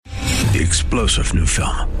The explosive new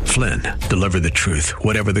film, Flynn, deliver the truth,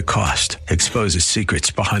 whatever the cost, exposes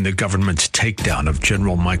secrets behind the government's takedown of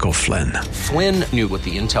General Michael Flynn. Flynn knew what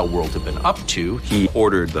the intel world had been up to. He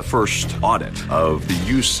ordered the first audit of the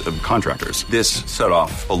use of contractors. This set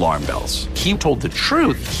off alarm bells. He told the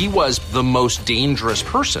truth. He was the most dangerous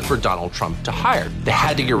person for Donald Trump to hire. They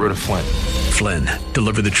had to get rid of Flynn. Flynn,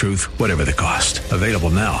 deliver the truth, whatever the cost. Available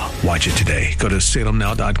now. Watch it today. Go to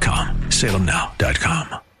salemnow.com.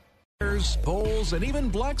 salemnow.com. Bulls, and even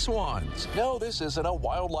black swans. No, this isn't a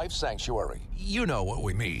wildlife sanctuary. You know what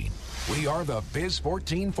we mean. We are the Biz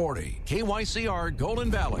 1440, KYCR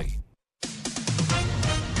Golden Valley.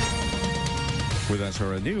 With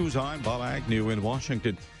SRN News, I'm Bob Agnew in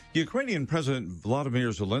Washington. Ukrainian President Vladimir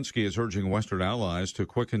Zelensky is urging Western allies to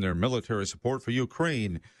quicken their military support for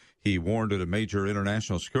Ukraine. He warned at a major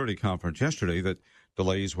international security conference yesterday that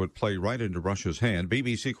delays would play right into Russia's hand.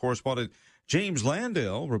 BBC correspondent James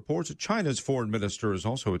Landale reports that China's foreign minister is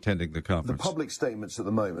also attending the conference. The public statements at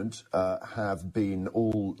the moment have been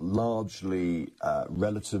all largely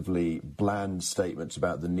relatively bland statements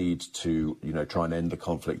about the need to, try and end the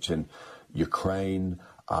conflict in Ukraine.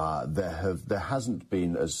 There hasn't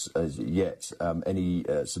been as yet any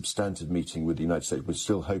substantive meeting with the United States. We're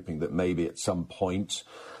still hoping that maybe at some point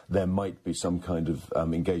there might be some kind of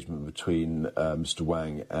engagement between Mr.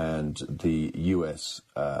 Wang and the U.S.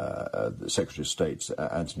 Secretary of State,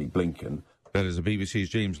 Antony Blinken. That is the BBC's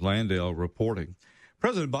James Landale reporting.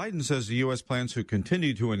 President Biden says the U.S. plans to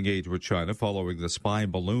continue to engage with China following the spy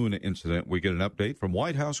balloon incident. We get an update from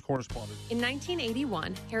White House correspondent. In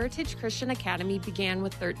 1981, Heritage Christian Academy began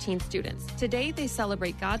with 13 students. Today, they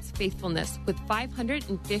celebrate God's faithfulness with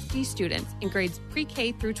 550 students in grades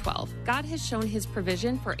pre-K through 12. God has shown his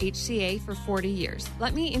provision for HCA for 40 years.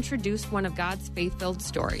 Let me introduce one of God's faith-filled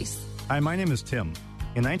stories. Hi, my name is Tim.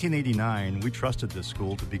 In 1989, we trusted this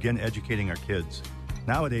school to begin educating our kids.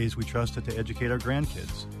 Nowadays, we trust it to educate our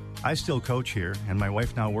grandkids. I still coach here, and my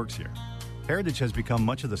wife now works here. Heritage has become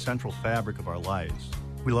much of the central fabric of our lives.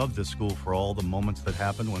 We love this school for all the moments that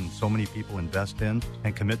happen when so many people invest in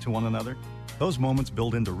and commit to one another. Those moments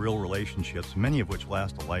build into real relationships, many of which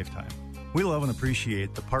last a lifetime. We love and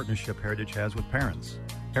appreciate the partnership Heritage has with parents.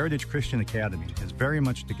 Heritage Christian Academy is very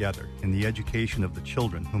much together in the education of the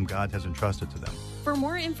children whom God has entrusted to them. For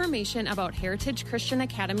more information about Heritage Christian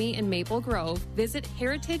Academy in Maple Grove, visit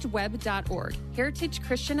heritageweb.org. Heritage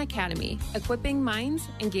Christian Academy, equipping minds,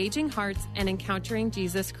 engaging hearts, and encountering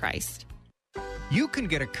Jesus Christ. You can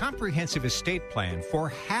get a comprehensive estate plan for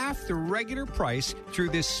half the regular price through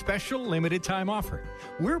this special limited time offer.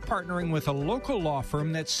 We're partnering with a local law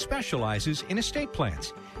firm that specializes in estate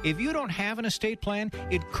plans. If you don't have an estate plan,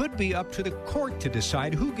 it could be up to the court to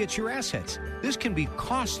decide who gets your assets. This can be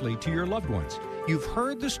costly to your loved ones. You've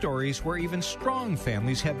heard the stories where even strong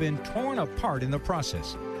families have been torn apart in the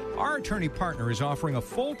process. Our attorney partner is offering a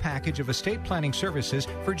full package of estate planning services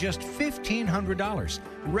for just $1,500,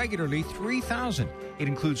 regularly $3,000. It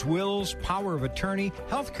includes wills, power of attorney,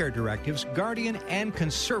 healthcare directives, guardian, and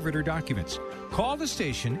conservator documents. Call the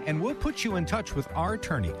station and we'll put you in touch with our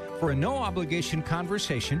attorney for a no-obligation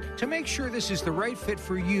conversation to make sure this is the right fit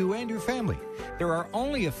for you and your family. There are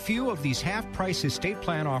only a few of these half-price estate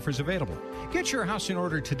plan offers available. Get your house in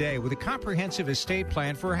order today with a comprehensive estate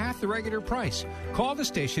plan for half the regular price. Call the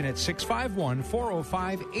station at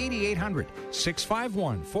 651-405-8800.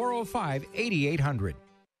 651-405-8800.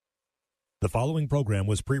 The following program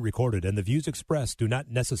was pre-recorded, and the views expressed do not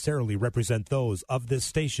necessarily represent those of this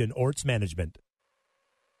station or its management.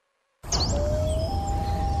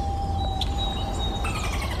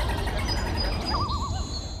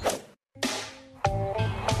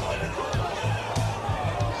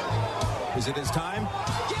 Is it his time?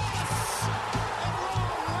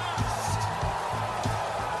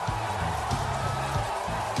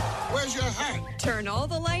 Where's your hat? Turn all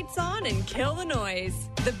the lights on and kill the noise.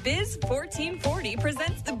 The Biz 1440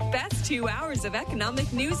 presents the best 2 hours of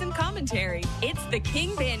economic news and commentary. It's the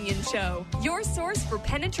King Banyan Show, your source for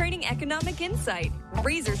penetrating economic insight,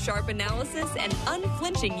 razor-sharp analysis, and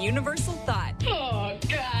unflinching universal thought. Oh,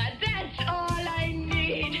 God, that's all I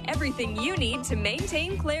need. Everything you need to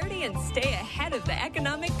maintain clarity and stay ahead of the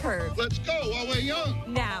economic curve. Let's go while we're young.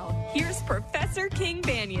 Now, here's Professor King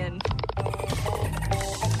Banyan.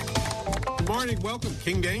 Good morning. Welcome.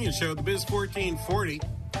 King Banyan Show, the Biz 1440.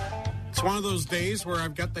 It's one of those days where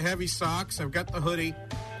I've got the heavy socks, I've got the hoodie.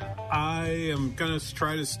 I am going to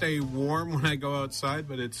try to stay warm when I go outside,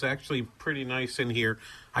 but it's actually pretty nice in here.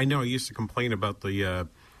 I know I used to complain about the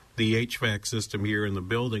HVAC system here in the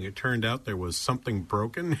building. It turned out there was something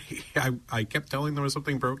broken. I kept telling there was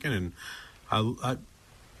something broken, and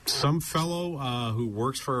some fellow who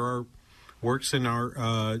works for works in our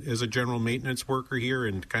as a general maintenance worker here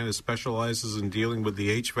and kind of specializes in dealing with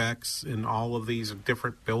the HVACs in all of these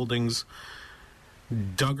different buildings.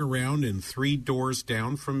 Dug around, and 3 doors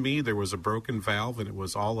down from me, there was a broken valve, and it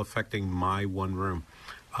was all affecting my one room.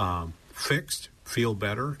 Fixed, feel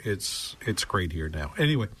better. It's great here now.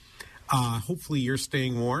 Anyway, hopefully you're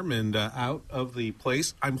staying warm and out of the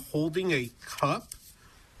place. I'm holding a cup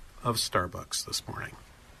of Starbucks this morning.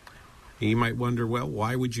 You might wonder, well,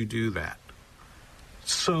 why would you do that?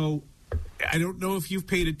 So I don't know if you've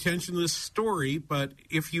paid attention to this story, but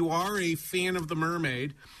if you are a fan of The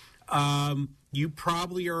Mermaid, you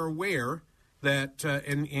probably are aware that,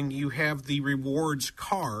 and you have the rewards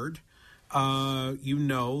card, you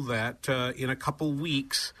know that in a couple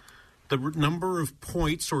weeks, the number of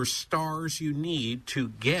points or stars you need to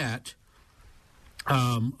get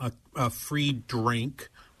a free drink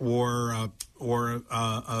or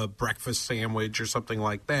a breakfast sandwich or something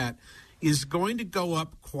like that is going to go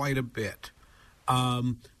up quite a bit.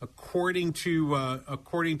 According to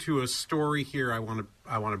a story here, I want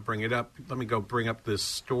to bring it up. Let me go bring up this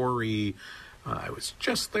story. I was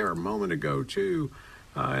just there a moment ago too,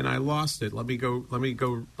 and I lost it. Let me go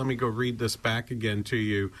read this back again to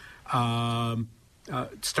you.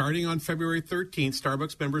 Starting on February 13th,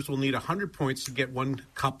 Starbucks members will need 100 points to get 1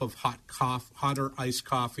 cup of hot or iced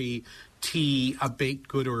coffee, tea, a baked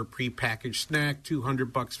good or a prepackaged snack,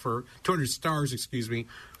 $200 stars,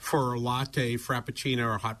 for a latte, frappuccino,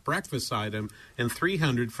 or hot breakfast item, and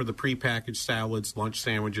 $300 for the prepackaged salads, lunch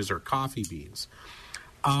sandwiches, or coffee beans.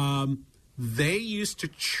 They used to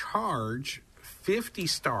charge 50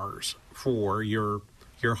 stars for your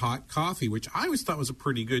hot coffee, which I always thought was a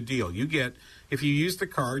pretty good deal. You get, if you use the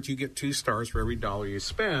card, you get 2 stars for every $1 you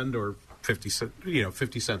spend, or 50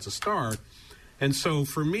 cents a star. And so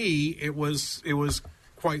for me, it was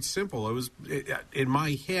quite simple. In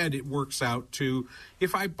my head, it works out to,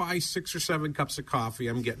 if I buy 6 or 7 cups of coffee,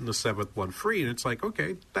 I'm getting the 7th one free. And it's like,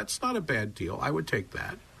 okay, that's not a bad deal. I would take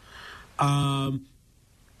that. And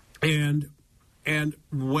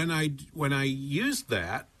when I used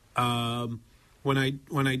that, when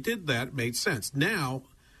I did that, it made sense. Now,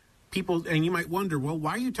 people, and you might wonder, well,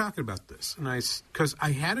 why are you talking about this? And because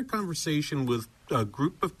I had a conversation with a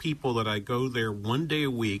group of people that I go there one day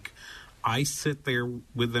a week. I sit there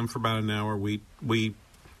with them for about an hour. We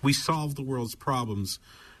solve the world's problems.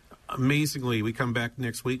 Amazingly, we come back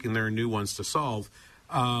next week and there are new ones to solve.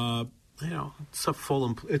 It's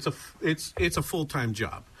a full-time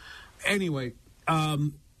job. Anyway,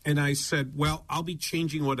 and I said, well, I'll be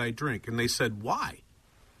changing what I drink. And they said, why?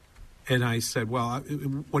 And I said, well,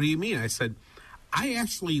 what do you mean? I said, I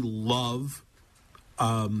actually love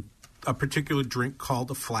a particular drink called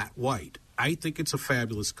a flat white. I think it's a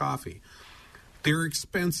fabulous coffee. They're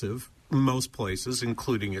expensive most places,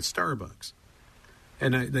 including at Starbucks.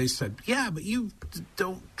 And they said, yeah, but you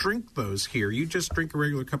don't drink those here. You just drink a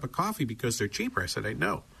regular cup of coffee because they're cheaper. I said, I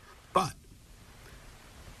know. But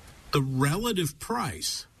the relative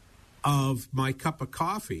price of my cup of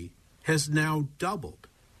coffee has now doubled.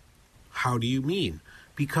 How do you mean?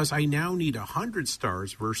 Because I now need 100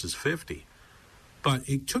 stars versus 50. But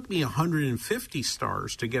it took me 150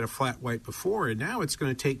 stars to get a flat white before, and now it's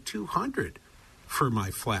going to take 200 for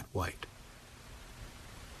my flat white.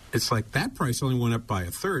 It's like that price only went up by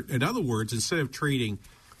a third. In other words, instead of trading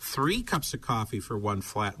 3 cups of coffee for 1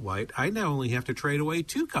 flat white, I now only have to trade away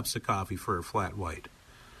 2 cups of coffee for a flat white.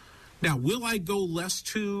 Now, will I go less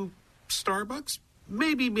to Starbucks?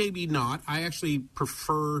 Maybe, maybe not. I actually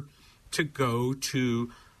prefer to go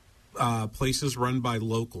to places run by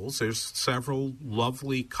locals. There's several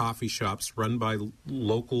lovely coffee shops run by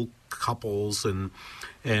local couples and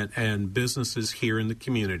businesses here in the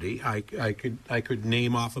community. I could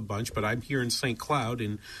name off a bunch, but I'm here in St. Cloud,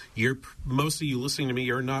 and most of you listening to me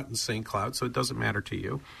are not in St. Cloud, so it doesn't matter to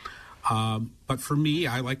you. But for me,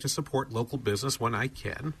 I like to support local business when I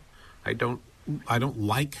can. I don't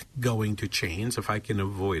like going to chains if I can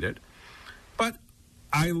avoid it, but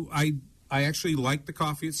I actually like the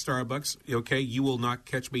coffee at Starbucks. Okay, you will not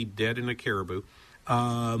catch me dead in a Caribou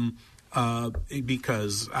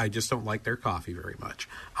because I just don't like their coffee very much.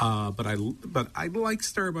 But I like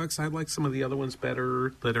Starbucks. I like some of the other ones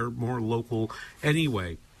better that are more local.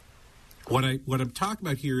 Anyway, what I'm talking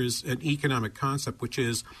about here is an economic concept, which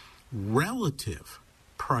is relative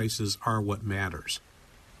prices are what matters.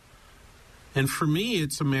 And for me,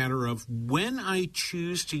 it's a matter of when I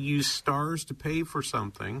choose to use stars to pay for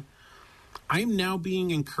something, I'm now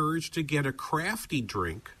being encouraged to get a crafty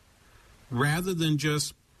drink rather than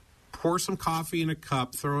just pour some coffee in a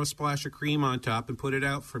cup, throw a splash of cream on top, and put it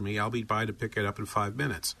out for me. I'll be by to pick it up in 5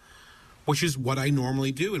 minutes. which is what I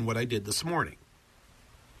normally do and what I did this morning.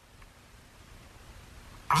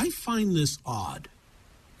 I find this odd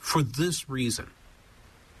for this reason.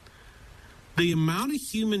 The amount of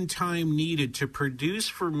human time needed to produce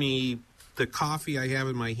for me the coffee I have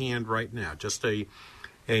in my hand right now, just a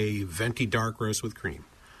venti dark roast with cream,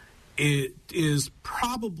 it is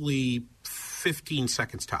probably 15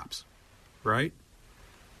 seconds tops, right?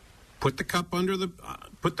 Put the cup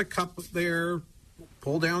there,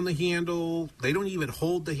 pull down the handle. They don't even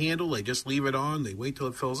hold the handle. They just leave it on. They wait till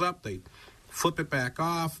it fills up. They flip it back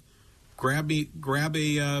off. Grab the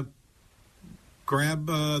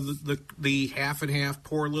half and half.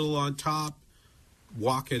 Pour a little on top.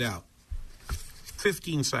 Walk it out.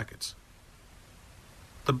 15 seconds.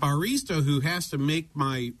 The barista who has to make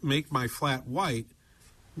my flat white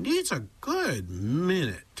needs a good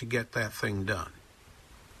minute to get that thing done.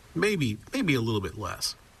 Maybe a little bit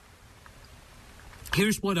less.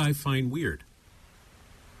 Here's what I find weird.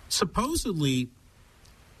 Supposedly,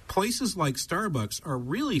 places like Starbucks are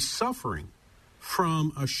really suffering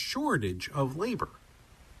from a shortage of labor.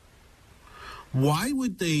 Why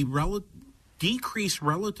would they decrease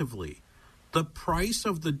relatively the price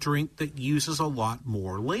of the drink that uses a lot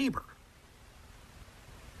more labor?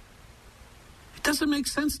 It doesn't make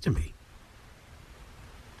sense to me.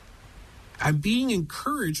 I'm being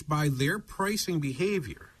encouraged by their pricing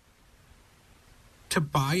behavior to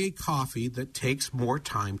buy a coffee that takes more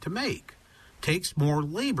time to make, takes more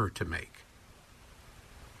labor to make.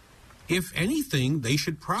 If anything, they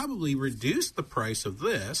should probably reduce the price of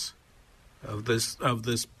this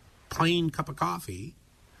plain cup of coffee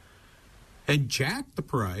and jack the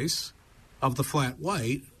price of the flat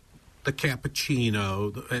white, the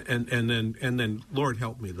cappuccino, and then Lord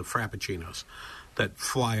help me, the frappuccinos that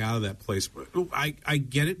fly out of that place. I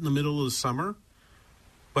get it in the middle of the summer,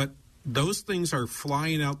 but those things are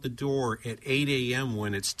flying out the door at 8 a.m.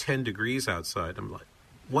 when it's 10 degrees outside. I'm like,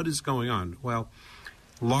 what is going on? Well,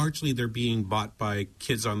 largely they're being bought by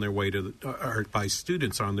kids on their way to, or by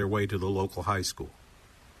students on their way to the local high school.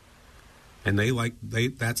 And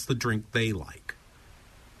that's the drink they like.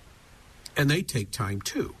 And they take time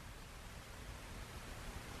too.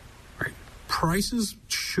 Right? Prices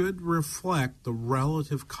should reflect the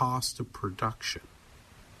relative cost of production.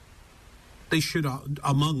 They should,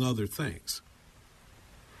 among other things.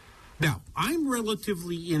 Now, I'm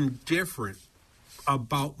relatively indifferent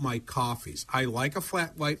about my coffees. I like a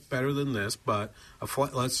flat white better than this, but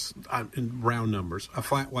in round numbers, a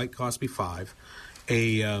flat white cost me $5.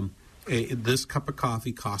 This cup of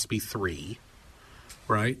coffee cost me $3,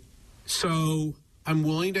 right? So I'm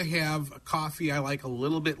willing to have a coffee I like a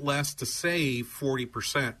little bit less to save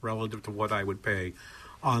 40% relative to what I would pay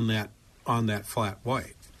on that flat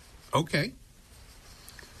white. Okay.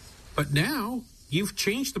 But now you've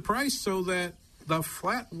changed the price so that the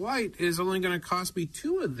flat white is only going to cost me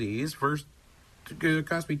two of these, whereas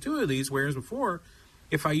before,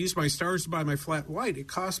 if I use my stars to buy my flat white, it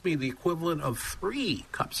cost me the equivalent of 3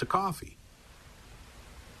 cups of coffee.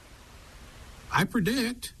 I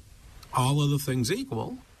predict, all other things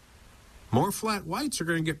equal, more flat whites are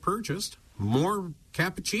going to get purchased, more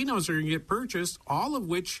cappuccinos are going to get purchased, all of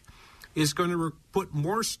which is going to put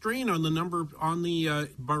more strain on the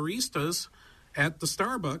baristas at the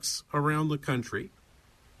Starbucks around the country.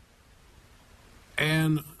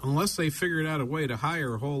 And unless they figured out a way to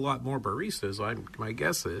hire a whole lot more baristas, my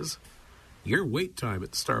guess is your wait time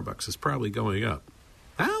at the Starbucks is probably going up.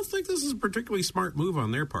 I don't think this is a particularly smart move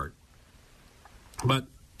on their part. But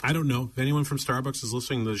I don't know. If anyone from Starbucks is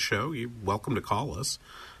listening to the show, you're welcome to call us,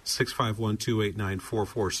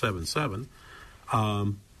 651-289-4477.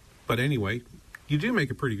 But anyway, you do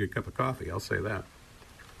make a pretty good cup of coffee, I'll say that.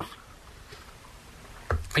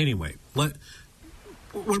 Anyway, what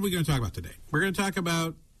are we going to talk about today? We're going to talk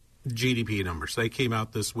about GDP numbers. They came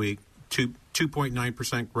out this week,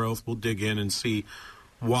 2.9% growth. We'll dig in and see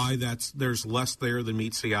why there's less there than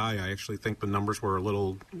meets the eye. I actually think the numbers were a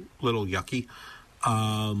little yucky,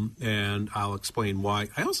 and I'll explain why.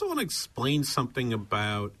 I also want to explain something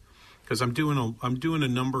about, because I'm doing a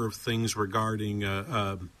number of things regarding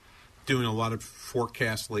doing a lot of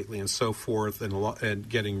forecasts lately and so forth, and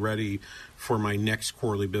getting ready for my next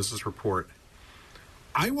quarterly business report.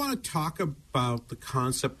 I want to talk about the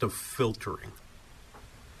concept of filtering.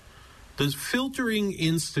 The filtering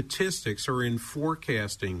in statistics or in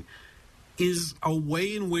forecasting is a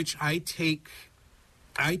way in which I take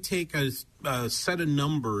a set of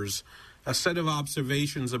numbers, a set of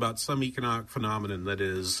observations about some economic phenomenon that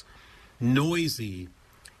is noisy,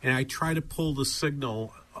 and I try to pull the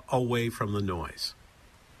signal away from the noise.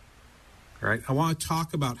 All right, I want to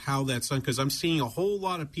talk about how that's done because I'm seeing a whole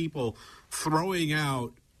lot of people throwing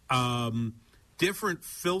out different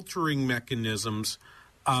filtering mechanisms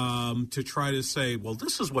to try to say, well,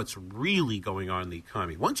 this is what's really going on in the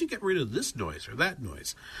economy. Why don't you get rid of this noise or that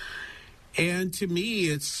noise? And to me,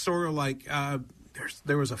 it's sort of like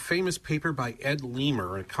there was a famous paper by Ed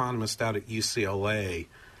Leamer, an economist out at UCLA,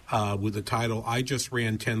 with the title, I Just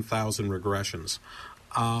Ran 10,000 Regressions.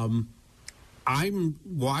 I'm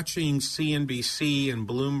watching CNBC and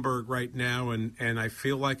Bloomberg right now, and I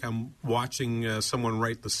feel like I'm watching someone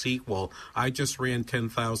write the sequel. I just ran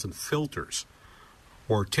 10,000 filters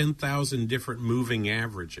or 10,000 different moving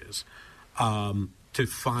averages to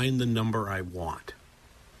find the number I want,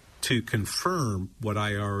 to confirm what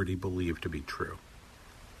I already believe to be true.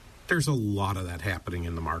 There's a lot of that happening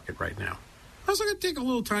in the market right now. I was going to take a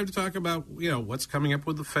little time to talk about, what's coming up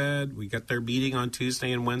with the Fed. We got their meeting on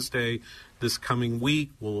Tuesday and Wednesday this coming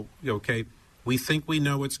week. We think we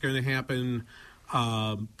know what's going to happen,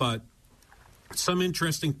 but some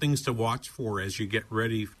interesting things to watch for as you get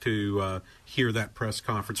ready to hear that press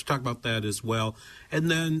conference. We'll talk about that as well.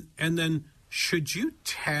 And then should you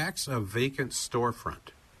tax a vacant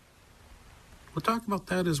storefront? We'll talk about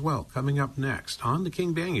that as well coming up next on The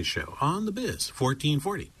King Banaian Show on The Biz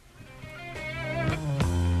 1440.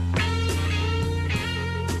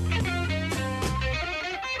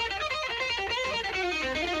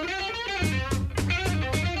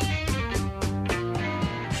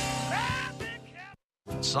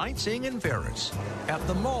 Sightseeing in Paris, at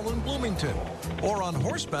the mall in Bloomington, or on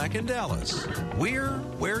horseback in Dallas. We're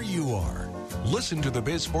where you are. Listen to the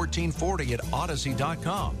Biz 1440 at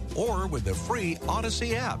Odyssey.com or with the free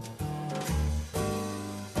Odyssey app.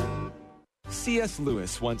 C.S.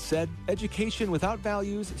 Lewis once said, "Education without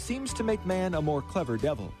values seems to make man a more clever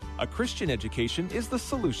devil." A Christian education is the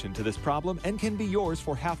solution to this problem and can be yours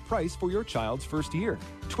for half price for your child's first year.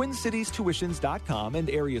 TwinCitiesTuitions.com and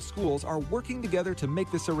area schools are working together to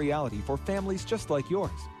make this a reality for families just like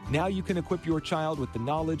yours. Now you can equip your child with the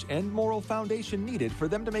knowledge and moral foundation needed for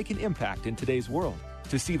them to make an impact in today's world.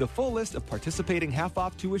 To see the full list of participating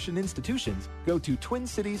half-off tuition institutions, go to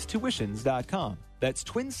TwinCitiesTuitions.com. That's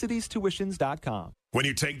TwinCitiesTuitions.com. When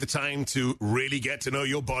you take the time to really get to know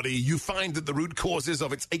your body, you find that the root causes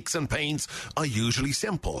of its aches and pains are usually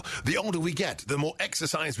simple. The older we get, the more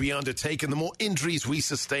exercise we undertake, and the more injuries we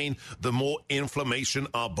sustain, the more inflammation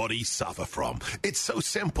our bodies suffer from. It's so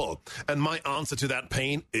simple. And my answer to that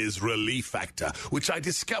pain is Relief Factor, which I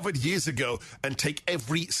discovered years ago and take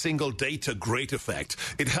every single day to great effect.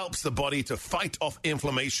 It helps the body to fight off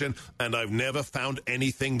inflammation, and I've never found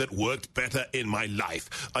anything that worked better in my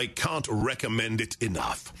life. I can't recommend it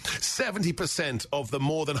enough. 70% of the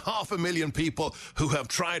more than 500,000 people who have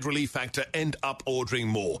tried Relief Factor end up ordering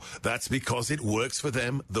more. That's because it works for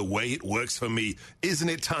them the way it works for me. Isn't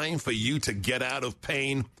it time for you to get out of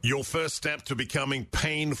pain? Your first step to becoming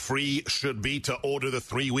pain-free should be to order the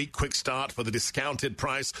 3-week quick start for the discounted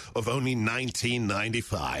price of only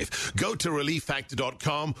 $19.95. Go to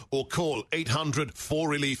ReliefFactor.com or call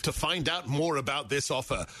 800-4RELIEF to find out more about this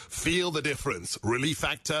offer. Feel the difference.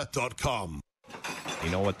 ReliefFactor.com. You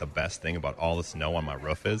know what the best thing about all the snow on my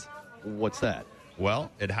roof is? What's that? Well,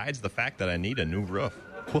 it hides the fact that I need a new roof.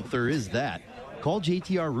 Well, there is that. Call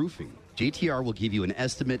JTR Roofing. JTR will give you an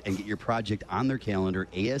estimate and get your project on their calendar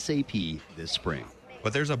ASAP this spring.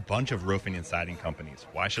 But there's a bunch of roofing and siding companies.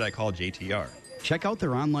 Why should I call JTR? Check out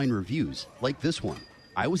their online reviews, like this one.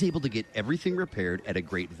 I was able to get everything repaired at a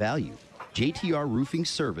great value. JTR Roofing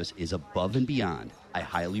service is above and beyond. I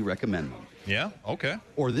highly recommend them. Yeah? Okay.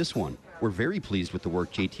 Or this one. We're very pleased with the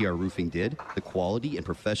work JTR Roofing did. The quality and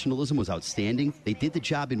professionalism was outstanding. They did the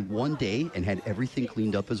job in one day and had everything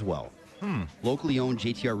cleaned up as well. Locally owned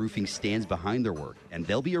JTR Roofing stands behind their work, and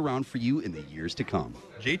they'll be around for you in the years to come.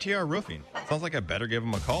 JTR Roofing. Sounds like I better give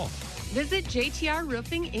them a call. Visit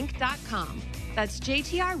JTRRoofingInc.com. That's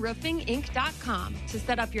JTRRoofingInc.com to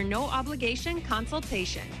set up your no-obligation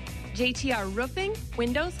consultation. JTR Roofing,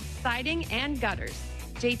 windows, siding, and gutters.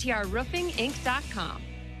 JTRRoofingInc.com.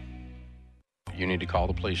 You need to call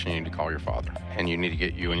the police, you need to call your father, and you need to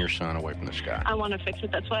get you and your son away from this guy. I want to fix it.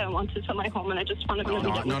 That's why I want to sell my home, and I just want to be able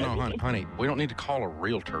to get rid of everything. Honey, we don't need to call a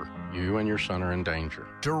realtor. You and your son are in danger.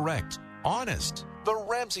 Direct, honest. The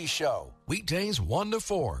Ramsey Show. Weekdays 1 to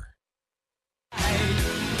 4.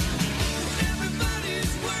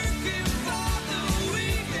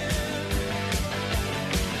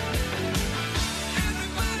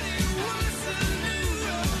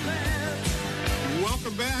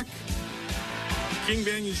 Welcome back. King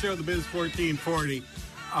Banaian Show, the Biz 1440,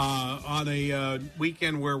 on a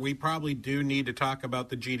weekend where we probably do need to talk about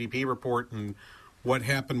the GDP report and what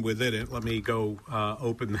happened within it. Let me go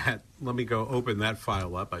open that. Let me go open that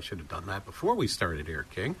file up. I should have done that before we started here,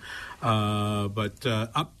 King. But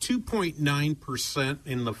up 2.9%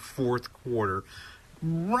 in the fourth quarter,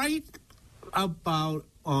 right about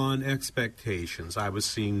on expectations. I was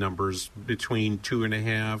seeing numbers between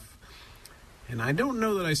 2.5%, and I don't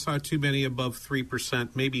know that I saw too many above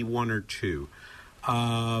 3%, maybe 1 or 2.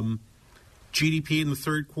 GDP in the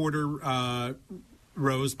third quarter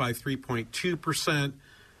rose by 3.2%,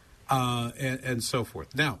 and so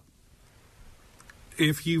forth. Now,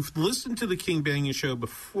 if you've listened to the King Banyan Show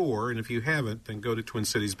before, and if you haven't, then go to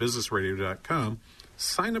TwinCitiesBusinessRadio.com,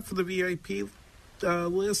 sign up for the VIP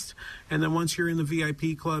list, and then once you're in the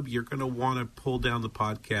VIP club, you're going to want to pull down the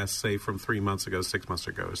podcast, say, from 3 months ago, 6 months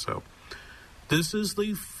ago or so. This is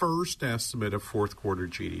the first estimate of fourth quarter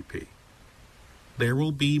GDP. There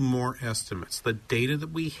will be more estimates. The data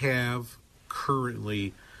that we have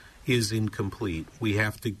currently is incomplete. We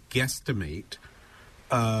have to guesstimate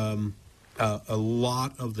a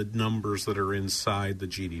lot of the numbers that are inside the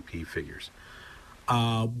GDP figures.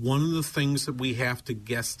 One of the things that we have to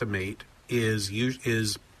guesstimate is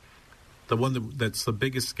the one that's the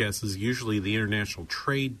biggest guess is usually the international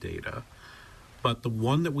trade data, but the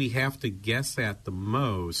one that we have to guess at the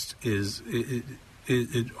most is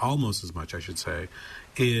it almost as much, I should say,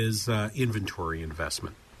 is inventory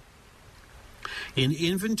investment. And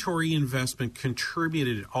inventory investment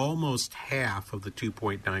contributed almost half of the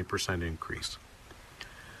 2.9% increase.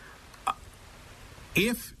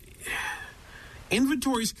 If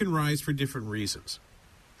inventories can rise for different reasons,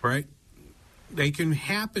 right? They can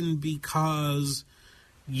happen because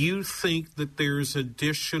you think that there's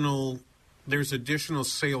additional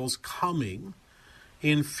sales coming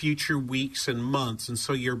in future weeks and months, and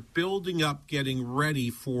so you're building up, getting ready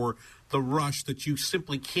for the rush that you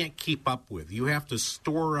simply can't keep up with. You have to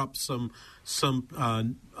store up some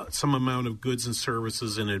amount of goods and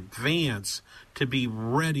services in advance to be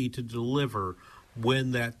ready to deliver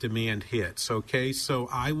when that demand hits. Okay, so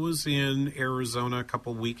I was in Arizona a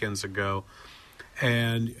couple weekends ago,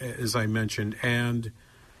 and as I mentioned, and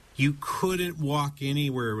you couldn't walk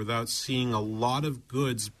anywhere without seeing a lot of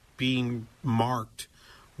goods being marked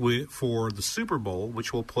for the Super Bowl,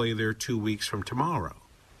 which will play there 2 weeks from tomorrow.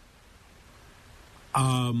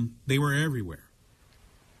 They were everywhere.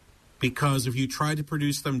 Because if you tried to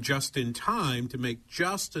produce them just in time to make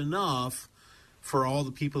just enough for all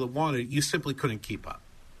the people that wanted it, you simply couldn't keep up,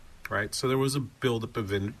 right? So there was a buildup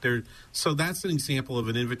of there. So that's an example of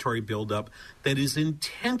an inventory buildup that is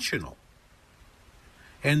intentional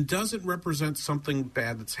and doesn't represent something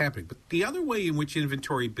bad that's happening. But the other way in which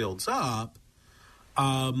inventory builds up,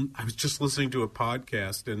 I was just listening to a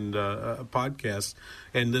podcast, and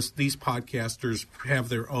these podcasters have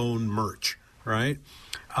their own merch, right?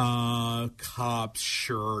 Cups,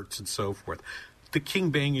 shirts, and so forth. The King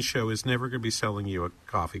Banyan Show is never going to be selling you a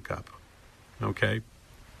coffee cup, okay?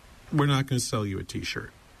 We're not going to sell you a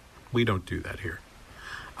T-shirt. We don't do that here.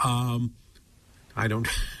 I don't...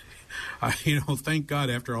 thank God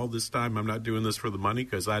after all this time I'm not doing this for the money,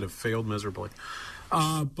 because I'd have failed miserably.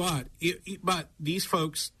 But these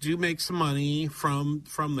folks do make some money from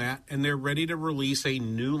that, and they're ready to release a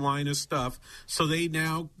new line of stuff. So they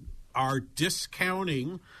now are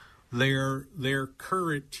discounting their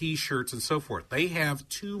current T-shirts and so forth. They have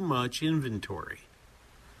too much inventory,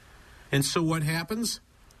 and so what happens?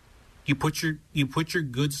 You put your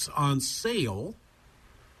goods on sale.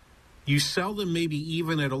 You sell them maybe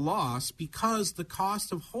even at a loss, because the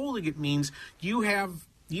cost of holding it means you have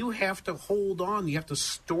to hold on. You have to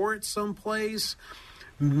store it someplace.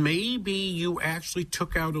 Maybe you actually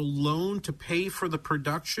took out a loan to pay for the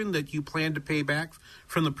production that you plan to pay back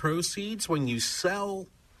from the proceeds when you sell.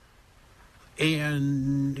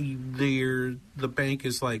 And the bank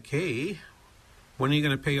is like, hey, when are you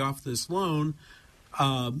going to pay off this loan?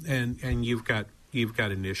 And you've got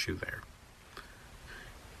an issue there.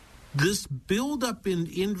 This buildup in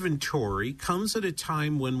inventory comes at a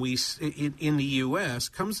time when in the U.S.,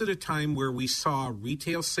 comes at a time where we saw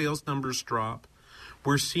retail sales numbers drop.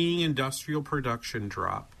 We're seeing industrial production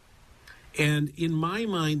drop. And in my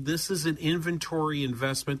mind, this is an inventory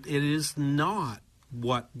investment. It is not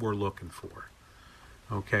what we're looking for.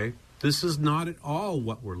 Okay? This is not at all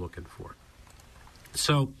what we're looking for.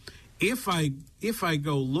 So if I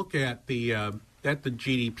go look at the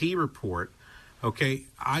GDP report, okay,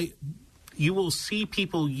 you will see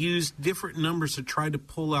people use different numbers to try to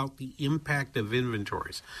pull out the impact of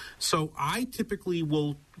inventories. So I typically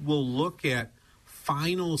will look at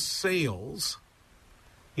final sales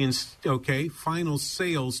final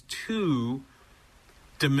sales to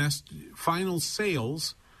domestic, final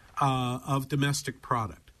sales of domestic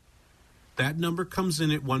product. That number comes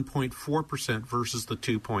in at 1.4% versus the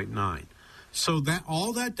 2.9. So that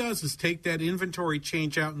all that does is take that inventory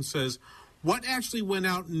change out and says, what actually went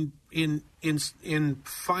out in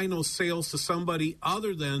final sales to somebody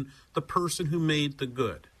other than the person who made the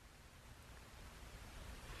good?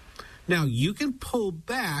 Now, you can pull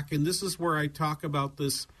back, and this is where I talk about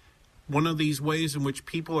this, one of these ways in which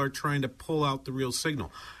people are trying to pull out the real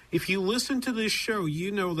signal. If you listen to this show,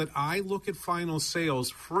 you know that I look at final sales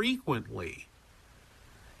frequently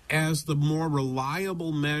as the more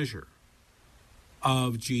reliable measure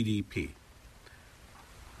of GDP.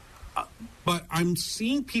 But I'm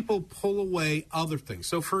seeing people pull away other things.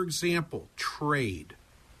 So, for example, trade,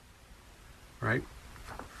 right?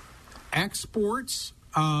 Exports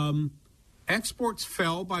fell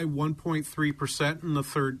by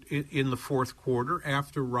 1.3% in the fourth quarter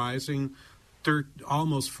after rising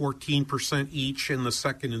almost 14% each in the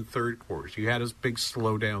second and third quarters. You had a big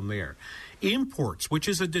slowdown there. Imports, which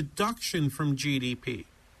is a deduction from GDP,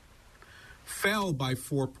 fell by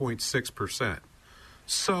 4.6%.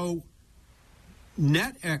 So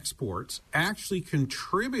net exports actually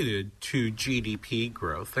contributed to GDP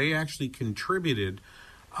growth. They actually contributed,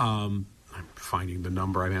 I'm finding the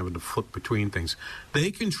number, I'm having to flip between things.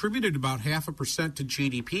 They contributed about 0.5% to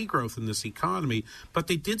GDP growth in this economy, but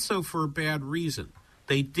they did so for a bad reason.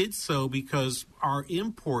 They did so because our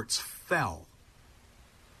imports fell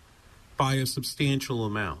by a substantial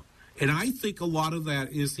amount. And I think a lot of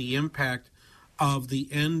that is the impact of the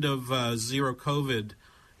end of zero COVID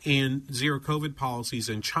policies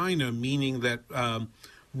in China, meaning that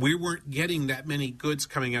we weren't getting that many goods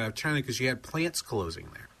coming out of China because you had plants closing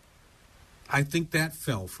there. I think that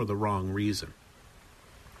fell for the wrong reason.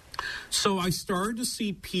 So I started to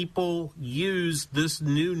see people use this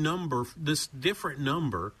new number, this different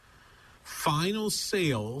number, final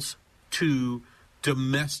sales to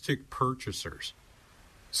domestic purchasers.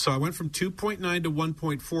 So I went from 2.9 to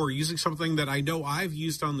 1.4 using something that I know I've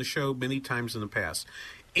used on the show many times in the past.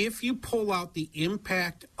 If you pull out the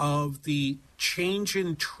impact of the change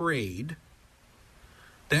in trade,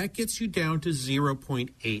 that gets you down to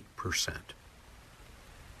 0.8%.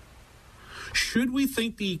 Should we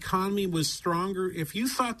think the economy was stronger? If you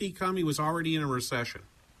thought the economy was already in a recession,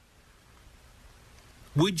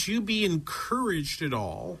 would you be encouraged at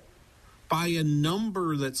all by a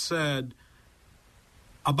number that said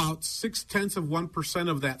about 0.6%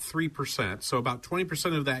 of that 3%, so about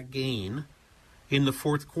 20% of that gain in the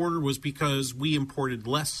fourth quarter was because we imported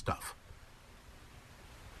less stuff?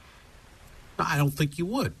 I don't think you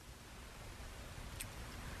would.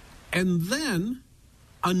 And then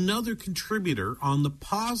another contributor on the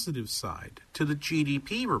positive side to the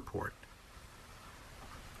GDP report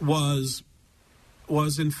was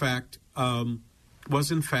in fact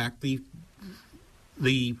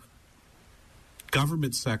the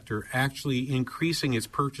government sector actually increasing its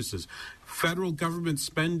purchases. Federal government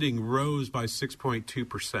spending rose by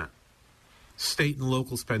 6.2%. State and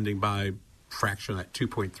local spending by a fraction at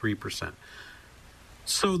 2.3%.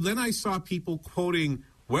 So then I saw people quoting,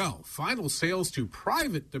 well, final sales to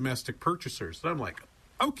private domestic purchasers. And I'm like,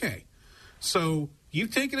 okay, so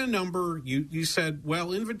you've taken a number, you said,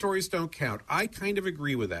 well, inventories don't count. I kind of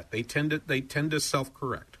agree with that. They tend to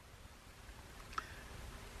self-correct.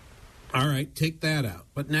 All right, take that out.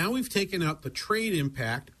 But now we've taken out the trade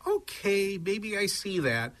impact. Okay, maybe I see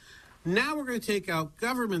that. Now we're going to take out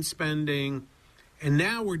government spending, and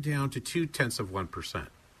now we're down to 0.2%.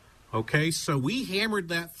 Okay, so we hammered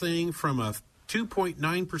that thing from a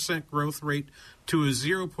 2.9% growth rate to a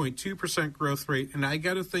 0.2% growth rate. And I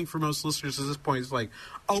got to think for most listeners at this point, it's like,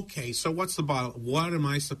 okay, so what's the bottom? What am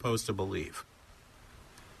I supposed to believe?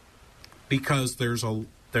 Because there's a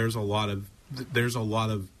lot of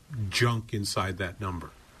junk inside that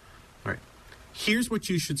number. All right. Here's what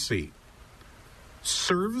you should see.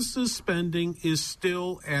 Services spending is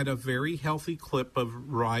still at a very healthy clip of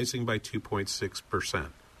rising by 2.6%.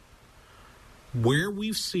 Where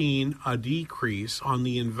we've seen a decrease on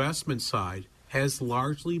the investment side has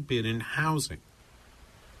largely been in housing.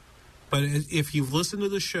 But if you've listened to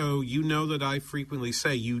the show, you know that I frequently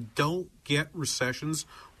say you don't get recessions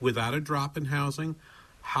without a drop in housing.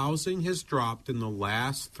 Housing has dropped in the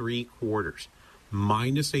last 3 quarters.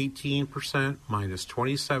 Minus 18%, minus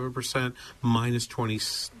 27%, minus 20,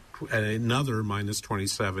 another minus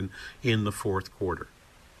 27 in the fourth quarter.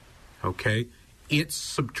 Okay? It's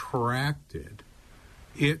subtracted.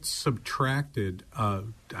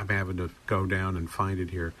 I'm having to go down and find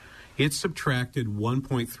it here. It subtracted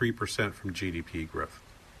 1.3% from GDP growth.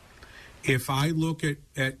 If I look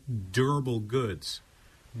at durable goods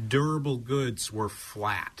were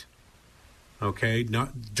flat Okay?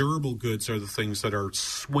 Not durable goods are the things that are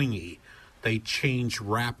swingy. They change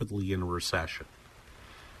rapidly in a recession.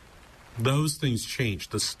 Those things change.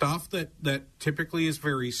 The stuff that typically is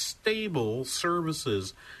very stable,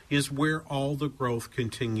 services, is where all the growth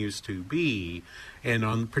continues to be.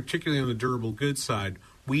 And particularly on the durable goods side,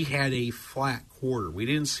 we had a flat quarter. We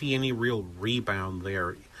didn't see any real rebound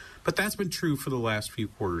there. But that's been true for the last few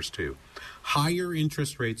quarters too. Higher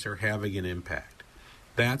interest rates are having an impact.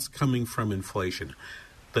 That's coming from inflation.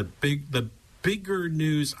 The bigger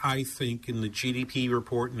news, I think, in the GDP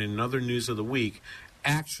report and in other news of the week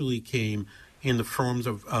actually came in the forms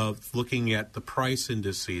of looking at the price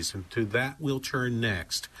indices. And to that we'll turn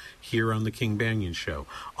next here on the King Banyan Show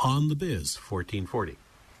on the Biz 1440.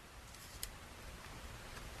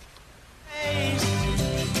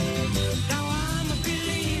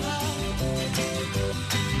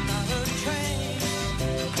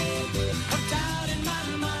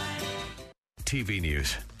 TV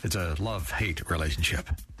news. It's a love-hate relationship.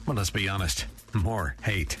 Well, let's be honest. More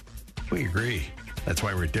hate. We agree. That's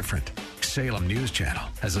why we're different. Salem News Channel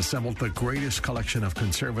has assembled the greatest collection of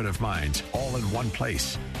conservative minds all in one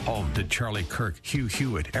place. Home to Charlie Kirk, Hugh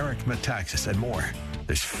Hewitt, Eric Metaxas, and more.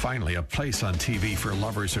 There's finally a place on TV for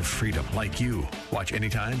lovers of freedom like you. Watch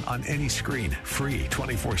anytime on any screen, free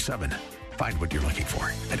 24/7. Find what you're looking for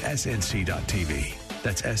at snc.tv.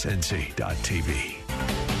 That's snc.tv.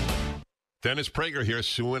 Dennis Prager here.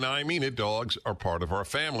 Sue and I mean it. Dogs are part of our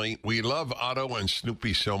family. We love Otto and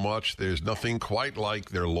Snoopy so much. There's nothing quite like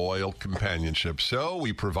their loyal companionship. So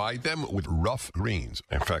we provide them with Rough Greens.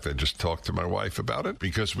 In fact, I just talked to my wife about it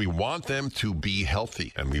because we want them to be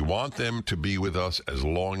healthy and we want them to be with us as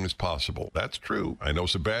long as possible. That's true. I know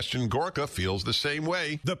Sebastian Gorka feels the same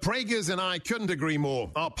way. The Pragers and I couldn't agree more.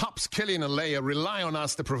 Our pups, Killian and Leia, rely on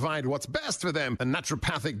us to provide what's best for them. And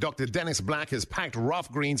naturopathic Dr. Dennis Black has packed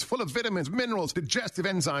Rough Greens full of vitamins, minerals, digestive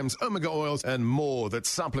enzymes, omega oils, and more that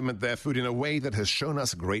supplement their food in a way that has shown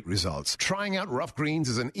us great results. Trying out Rough Greens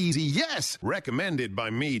is an easy yes, recommended by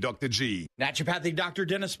me, Dr. G. Naturopathic Dr.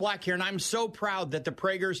 Dennis Black here, and I'm so proud that the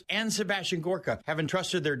Pragers and Sebastian Gorka have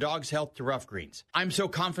entrusted their dog's health to Rough Greens. I'm so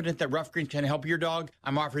confident that Rough Greens can help your dog,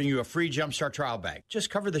 I'm offering you a free Jumpstart trial bag. Just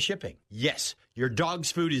cover the shipping. Yes, your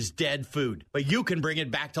dog's food is dead food, but you can bring it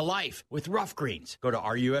back to life with Rough Greens. Go to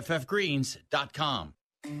ruffgreens.com.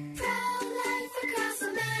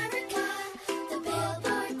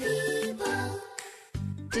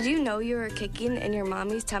 Did you know you were kicking in your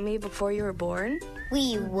mommy's tummy before you were born?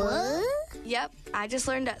 We what? Yep, I just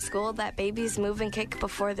learned at school that babies move and kick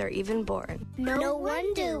before they're even born. No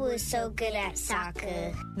wonder we're so good at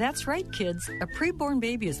soccer. That's right, kids. A preborn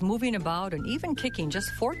baby is moving about and even kicking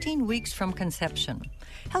just 14 weeks from conception.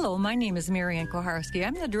 Hello, my name is Marianne Koharski.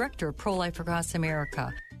 I'm the director of Pro-Life Across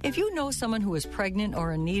America. If you know someone who is pregnant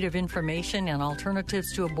or in need of information and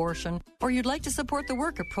alternatives to abortion, or you'd like to support the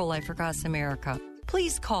work of Pro-Life Across America,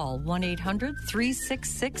 please call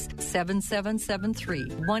 1-800-366-7773,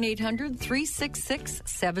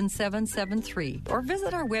 1-800-366-7773, or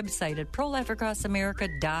visit our website at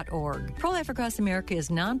prolifeacrossamerica.org. Pro-Life Across America is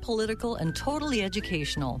non-political and totally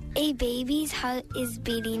educational. A baby's heart is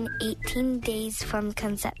beating 18 days from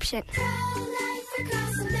conception. Pro-Life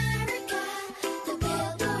Across America, the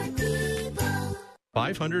Billboard people.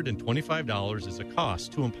 $525 is a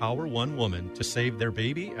cost to empower one woman to save their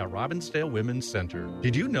baby at Robbinsdale Women's Center.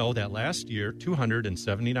 Did you know that last year,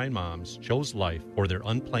 279 moms chose life for their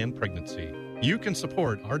unplanned pregnancy? You can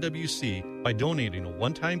support RWC by donating a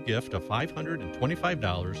one-time gift of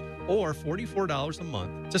 $525 or $44 a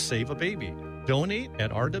month to save a baby. Donate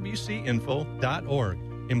at rwcinfo.org.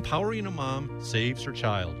 Empowering a mom saves her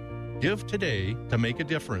child. Give today to make a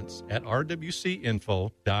difference at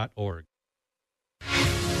rwcinfo.org.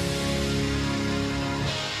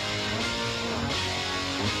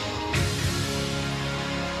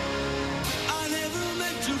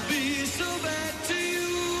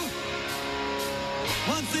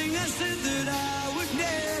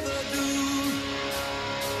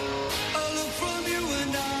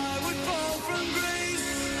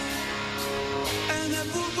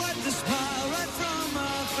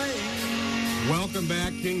 Welcome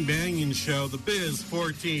back, King Banyan Show, the Biz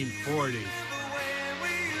 1440.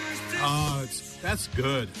 Oh, that's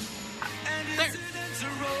good. They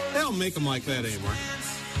don't make them like that anymore.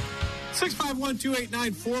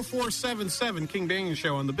 651-289-4477, King Banyan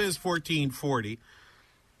Show on the Biz 1440.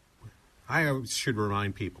 I should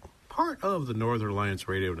remind people, part of the Northern Alliance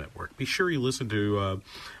Radio Network. Be sure you listen to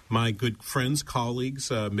my good friends,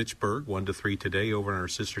 colleagues, Mitch Berg, 1 to 3 today over on our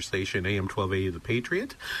sister station, AM 1280 The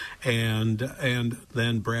Patriot. And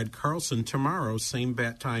then Brad Carlson tomorrow, same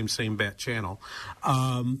bat time, same bat channel.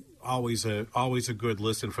 always a good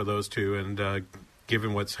listen for those two. And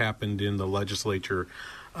given what's happened in the legislature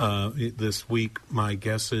this week, my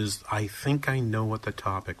guess is I think I know what the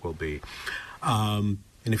topic will be. And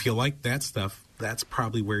if you like that stuff, that's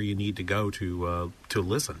probably where you need to go to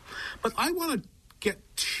listen. But I want to get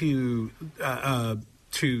to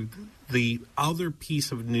the other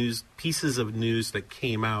pieces of news that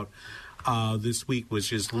came out this week, was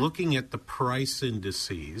just looking at the price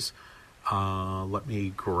indices. Let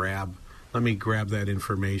me grab that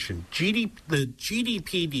information. The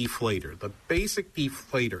GDP deflator, the basic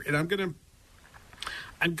deflator, and I'm gonna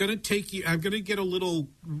get a little.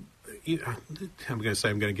 I'm going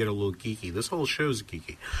to get a little geeky. This whole show's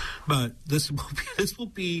geeky, but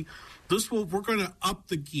we're going to up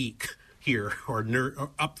the geek here, or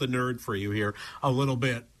up the nerd for you here a little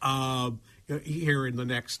bit here in the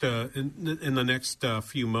next in the next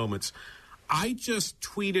few moments. I just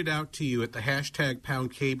tweeted out to you at the hashtag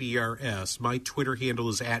 #KBRS. My Twitter handle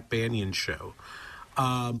is @BanionShow.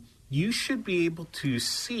 You should be able to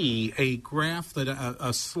see a graph,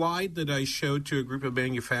 a slide that I showed to a group of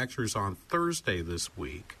manufacturers on Thursday this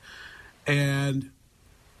week. And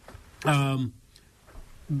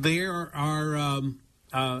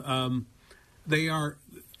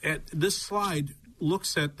this slide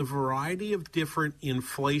looks at the variety of different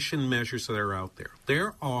inflation measures that are out there.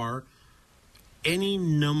 There are any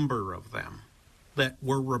number of them that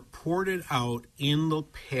were reported out in the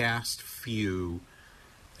past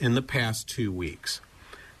 2 weeks.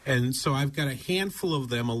 And so I've got a handful of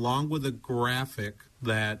them along with a graphic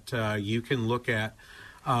that you can look at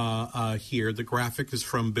here. The graphic is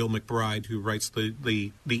from Bill McBride, who writes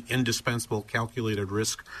the indispensable Calculated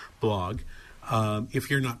Risk blog. If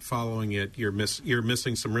you're not following it, you're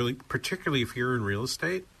missing some really, particularly if you're in real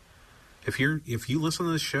estate. If you listen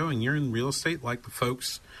to the show and you're in real estate, like the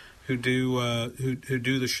folks who do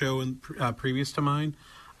the show previous to mine,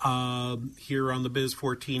 here on the Biz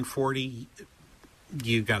 1440,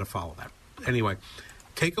 you got to follow that. Anyway,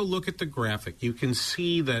 take a look at the graphic. You can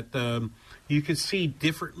see that you can see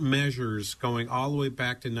different measures going all the way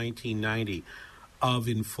back to 1990 of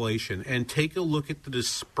inflation, and take a look at the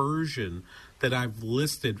dispersion that I've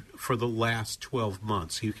listed for the last 12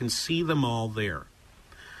 months. You can see them all there.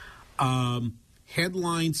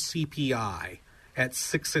 Headline CPI at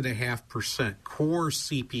 6.5%, core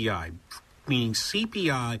CPI, meaning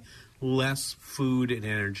CPI less food and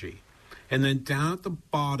energy. And then down at the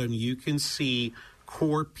bottom, you can see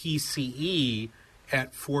core PCE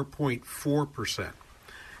at 4.4%.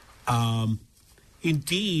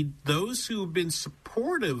 Indeed, those who have been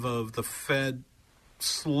supportive of the Fed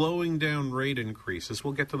slowing down rate increases,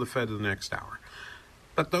 we'll get to the Fed in the next hour,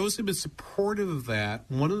 but those who have been supportive of that,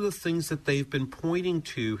 one of the things that they've been pointing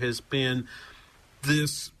to has been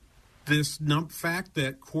this fact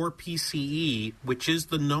that core PCE, which is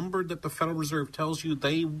the number that the Federal Reserve tells you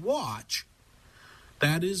they watch,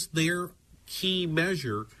 that is their key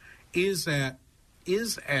measure, is at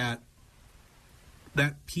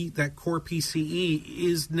that core PCE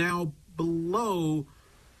is now below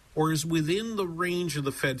or is within the range of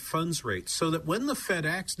the Fed funds rate, so that when the Fed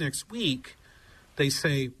acts next week, they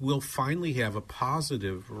say we'll finally have a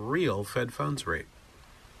positive, real Fed funds rate.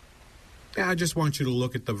 Yeah, I just want you to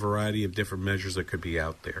look at the variety of different measures that could be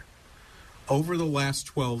out there. Over the last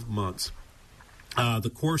 12 months,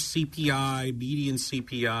 the core CPI, median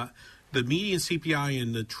CPI, the median CPI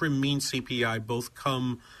and the trim mean CPI both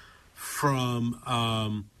come from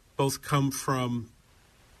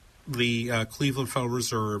the Cleveland Federal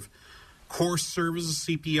Reserve. Core services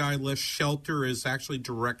CPI less shelter is actually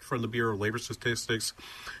direct from the Bureau of Labor Statistics.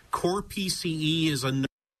 Core PCE is a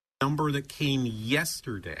number that came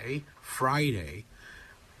yesterday, Friday,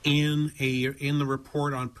 in the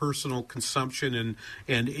report on personal consumption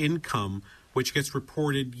and income, which gets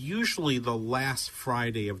reported usually the last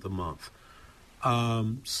Friday of the month.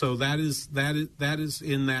 So that is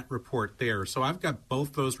in that report there. So I've got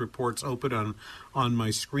both those reports open on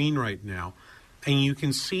my screen right now, and you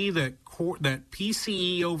can see that that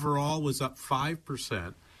PCE overall was up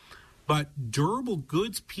 5%, but durable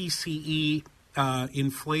goods PCE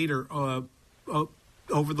inflator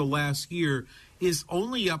over the last year is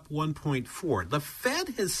only up 1.4.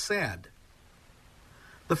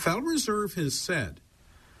 The Federal Reserve has said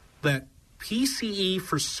that PCE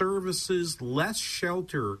for services less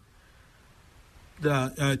shelter,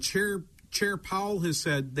 Chair Powell has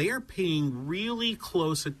said they are paying really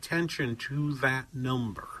close attention to that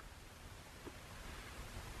number.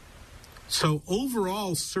 So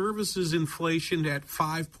overall, services inflation at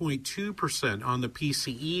 5.2% on the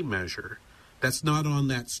PCE measure. That's not on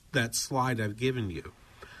that slide I've given you.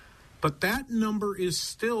 But that number is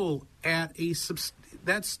still at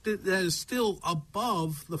that is still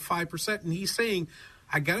above the 5%. And he's saying,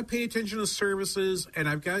 I got to pay attention to services, and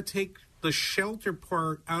I've got to take the shelter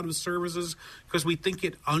part out of services because we think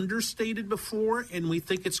it understated before, and we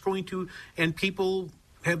think it's going to, and people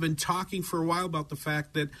have been talking for a while about the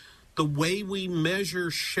fact that the way we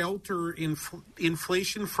measure shelter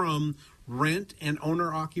inflation from rent and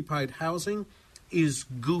owner-occupied housing is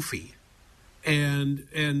goofy, and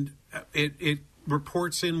it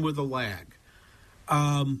reports in with a lag.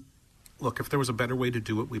 Look, if there was a better way to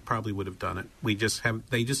do it, we probably would have done it. They just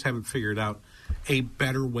haven't figured out a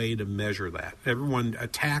better way to measure that. Everyone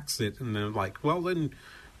attacks it, and they're like, well, then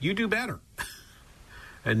you do better.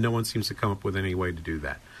 And no one seems to come up with any way to do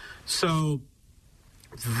that. So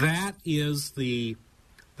that is the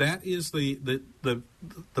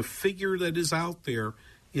figure that is out there,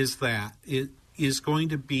 is that it is going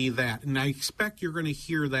to be that. And I expect you're going to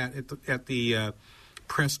hear that at the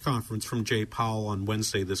press conference from Jay Powell on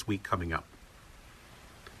Wednesday this week coming up.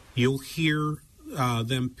 You'll hear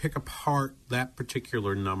them pick apart that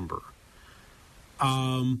particular number.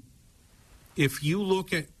 If you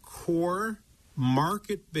look at core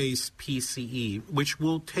market-based PCE, which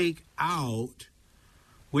will take out,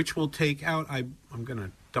 I'm going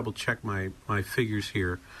to double check my figures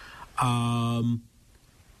here.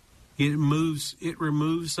 It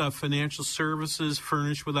removes financial services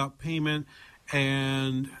furnished without payment,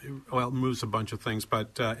 and it removes a bunch of things,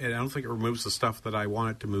 but I don't think it removes the stuff that I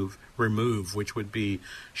want it to remove, which would be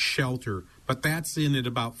shelter. But that's in at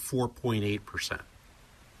about 4.8%.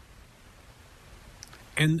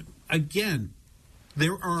 And again,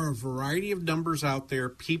 there are a variety of numbers out there.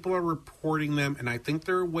 People are reporting them, and I think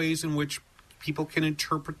there are ways in which people can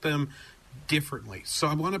interpret them differently. So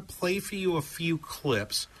I want to play for you a few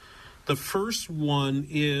clips. The first one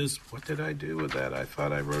is, what did I do with that? I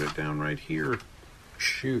thought I wrote it down right here.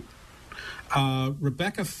 Shoot.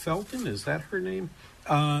 Rebecca Felton, is that her name?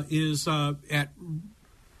 Is at,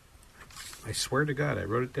 I swear to God, I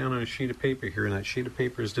wrote it down on a sheet of paper here, and that sheet of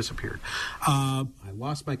paper has disappeared. I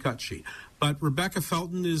lost my cut sheet. But Rebecca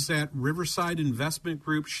Felton is at Riverside Investment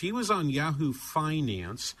Group. She was on Yahoo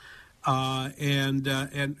Finance and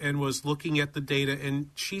was looking at the data, and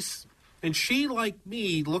she, like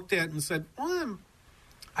me, looked at it and said, well,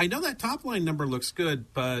 I know that top line number looks good,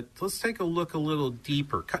 but let's take a look a little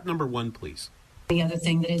deeper. Cut number 1, please. The other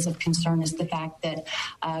thing that is of concern is the fact that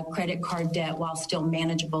credit card debt, while still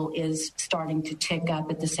manageable, is starting to tick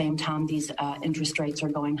up at the same time these interest rates are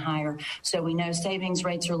going higher. So we know savings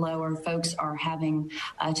rates are lower. Folks are having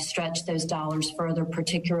to stretch those dollars further,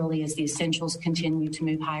 particularly as the essentials continue to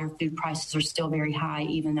move higher. Food prices are still very high,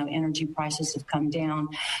 even though energy prices have come down.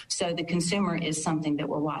 So the consumer is something that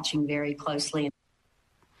we're watching very closely.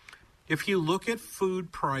 If you look at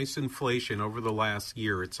food price inflation over the last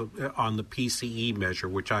year, it's on the PCE measure,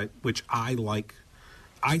 which I like.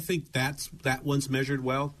 I think that one's measured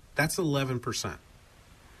well. That's 11%.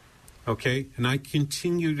 Okay, and I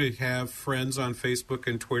continue to have friends on Facebook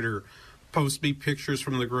and Twitter post me pictures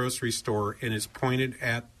from the grocery store, and it's pointed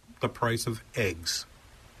at the price of eggs.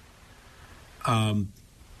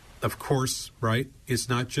 Of course, right? It's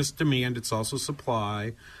not just demand; it's also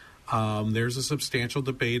supply. There's a substantial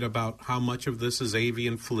debate about how much of this is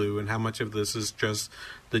avian flu and how much of this is just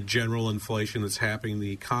the general inflation that's happening in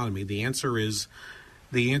the economy. The answer is,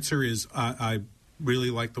 I really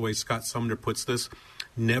like the way Scott Sumner puts this,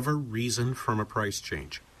 never reason from a price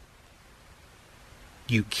change.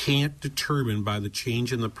 You can't determine by the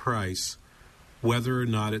change in the price whether or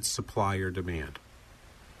not it's supply or demand.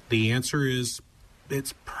 The answer is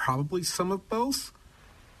it's probably some of both.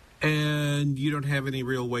 And you don't have any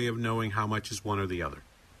real way of knowing how much is one or the other.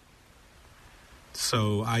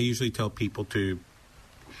 So I usually tell people to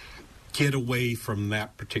get away from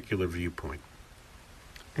that particular viewpoint.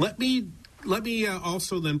 Let me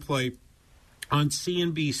also then play on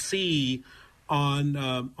CNBC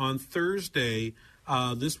on Thursday.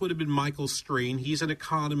 This would have been Michael Strain. He's an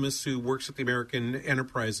economist who works at the American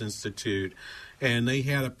Enterprise Institute, and they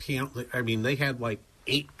had a panel. I mean, they had like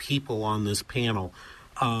 8 people on this panel.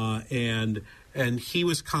 And he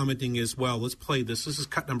was commenting as well. Let's play this. This is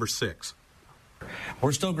cut number 6.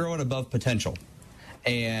 We're still growing above potential.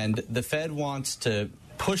 And the Fed wants to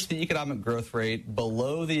push the economic growth rate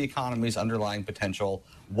below the economy's underlying potential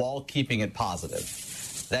while keeping it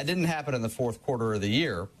positive. That didn't happen in the fourth quarter of the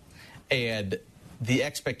year. And the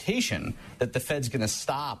expectation that the Fed's going to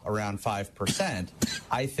stop around 5%,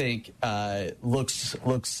 I think, looks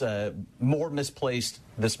more misplaced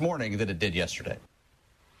this morning than it did yesterday.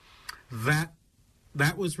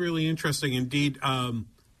 That was really interesting indeed.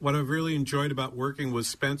 really enjoyed about working with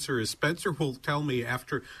Spencer is Spencer will tell me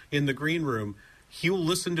after in the green room, he'll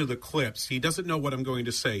listen to the clips. He doesn't know what I'm going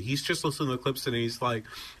to say. He's just listening to the clips, and he's like,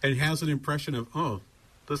 and has an impression of, oh,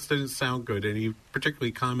 this didn't sound good. And he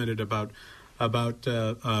particularly commented about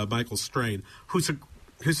Michael Strain, who's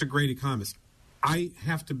a great economist. I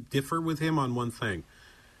have to differ with him on one thing.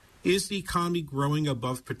 Is the economy growing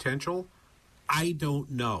above potential? I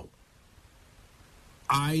don't know.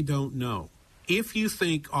 If you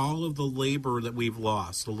think all of the labor that we've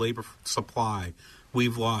lost, the labor supply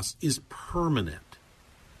we've lost, is permanent,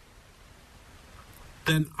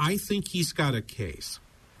 then I think he's got a case.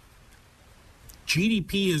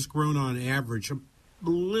 GDP has grown on average a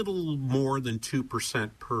little more than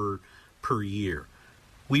 2% per year.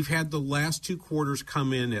 We've had the last 2 quarters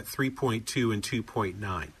come in at 3.2 and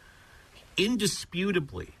 2.9.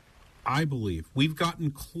 Indisputably, I believe we've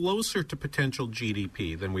gotten closer to potential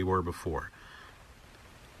GDP than we were before.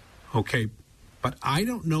 Okay, but I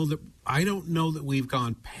don't know that we've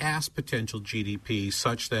gone past potential GDP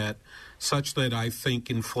such that I think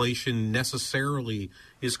inflation necessarily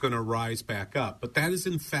is going to rise back up. But that is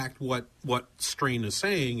in fact what Strain is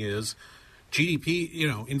saying is GDP,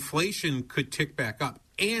 inflation could tick back up,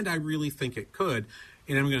 and I really think it could.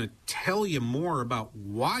 And I'm going to tell you more about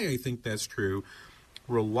why I think that's true,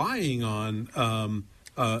 relying on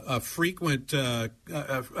a frequent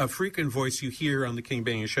voice you hear on the King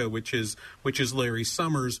Banaian Show, which is Larry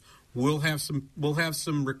Summers. We'll have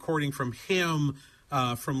some recording from him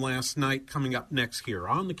from last night coming up next here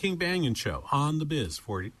on the King Banaian Show on the Biz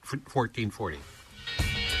 1440.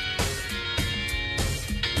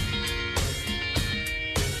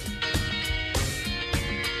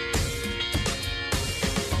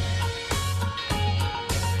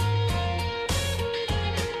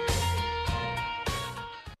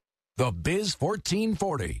 The Biz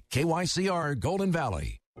 1440, KYCR, Golden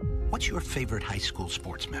Valley. What's your favorite high school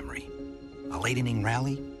sports memory? A late-inning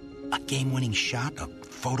rally? A game-winning shot? A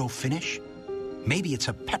photo finish? Maybe it's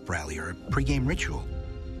a pep rally or a pregame ritual.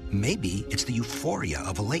 Maybe it's the euphoria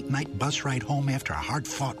of a late-night bus ride home after a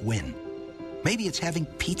hard-fought win. Maybe it's having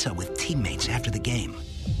pizza with teammates after the game.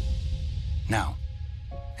 Now,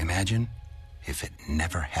 imagine if it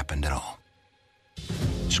never happened at all.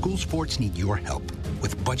 School sports need your help.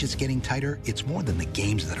 With budgets getting tighter, it's more than the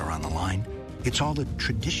games that are on the line. It's all the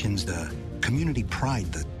traditions, the community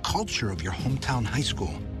pride, the culture of your hometown high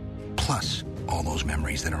school. Plus, all those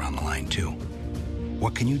memories that are on the line, too.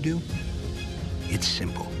 What can you do? It's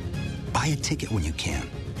simple. Buy a ticket when you can.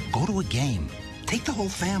 Go to a game. Take the whole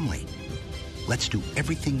family. Let's do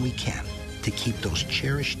everything we can to keep those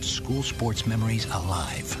cherished school sports memories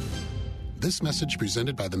alive. This message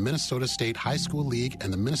presented by the Minnesota State High School League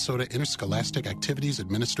and the Minnesota Interscholastic Activities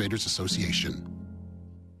Administrators Association.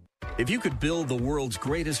 If you could build the world's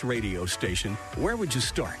greatest radio station, where would you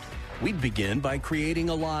start? We'd begin by creating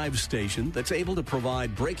a live station that's able to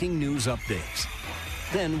provide breaking news updates.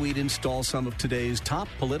 Then we'd install some of today's top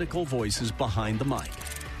political voices behind the mic.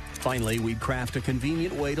 Finally, we'd craft a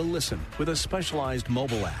convenient way to listen with a specialized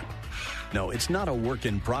mobile app. No, it's not a work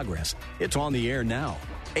in progress. It's on the air now.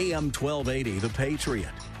 AM 1280 The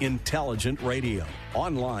Patriot. Intelligent radio.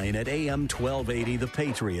 Online at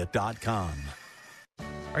am1280thepatriot.com.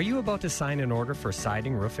 Are you about to sign an order for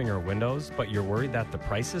siding, roofing, or windows, but you're worried that the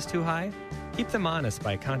price is too high? Keep them honest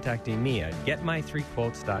by contacting me at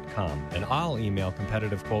getmy3quotes.com, and I'll email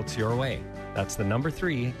competitive quotes your way. That's the number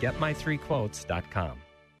 3, getmy3quotes.com.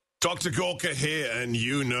 Dr. Gorka here, and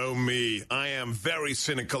you know me. I am very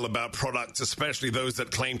cynical about products, especially those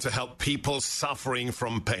that claim to help people suffering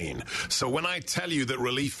from pain. So when I tell you that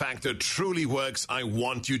Relief Factor truly works, I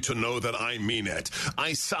want you to know that I mean it.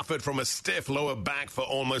 I suffered from a stiff lower back for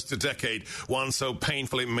almost a decade, one so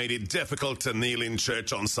painful it made it difficult to kneel in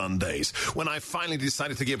church on Sundays. When I finally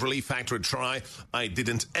decided to give Relief Factor a try, I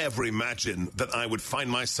didn't ever imagine that I would find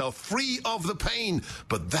myself free of the pain.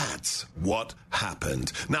 But that's what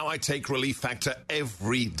happened. Now I take Relief Factor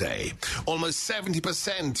every day. Almost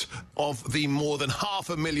 70% of the more than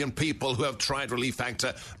 500,000 people who have tried Relief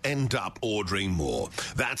Factor end up ordering more.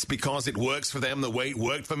 That's because it works for them the way it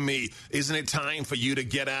worked for me. Isn't it time for you to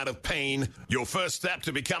get out of pain? Your first step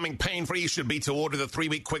to becoming pain-free should be to order the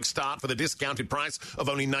 3-week quick start for the discounted price of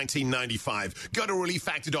only $19.95. Go to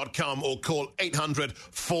relieffactor.com or call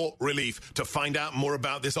 800-4RELIEF to find out more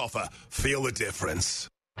about this offer. Feel the difference.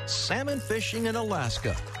 Salmon fishing in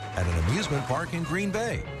Alaska, at an amusement park in Green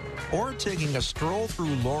Bay, or taking a stroll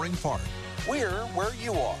through Loring Park. We're where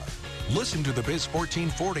you are. Listen to the Biz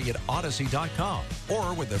 1440 at Odyssey.com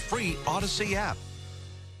or with the free Odyssey app.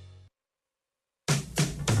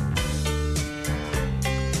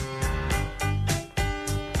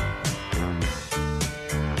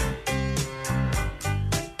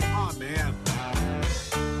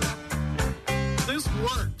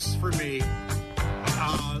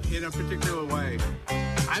 a particular way.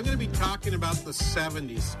 I'm going to be talking about the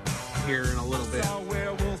 70s here in a little bit.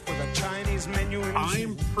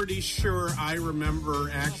 I'm pretty sure I remember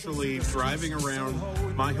actually driving around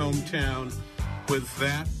my hometown with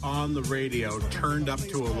that on the radio, turned up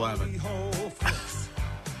to 11.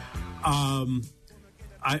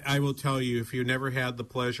 I will tell you, if you never had the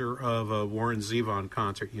pleasure of a Warren Zevon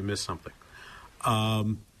concert, you missed something.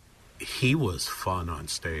 He was fun on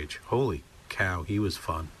stage. Holy cow, he was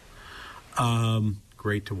fun.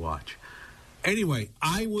 Great to watch. Anyway,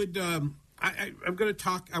 I would. I'm going to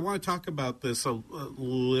talk. I want to talk about this a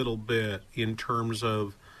little bit in terms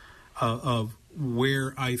of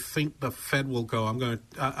where I think the Fed will go. I'm going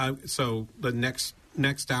to. So the next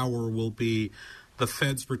hour will be the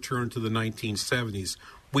Fed's return to the 1970s,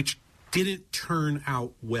 which didn't turn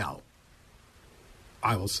out well,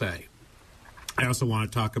 I will say. I also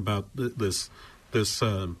want to talk about this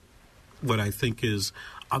what I think is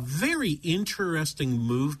a very interesting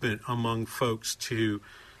movement among folks to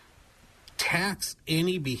tax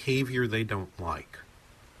any behavior they don't like.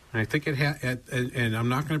 And I think and I'm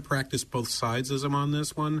not going to practice both sidesism on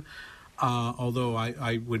this one, although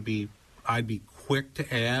I'd be quick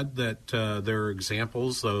to add that there are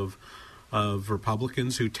examples of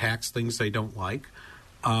Republicans who tax things they don't like.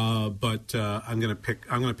 But I'm going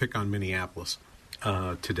to pick on Minneapolis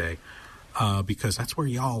today because that's where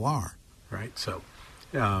y'all are, right? So,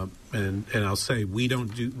 and I'll say we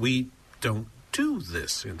don't do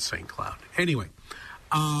this in St. Cloud. Anyway,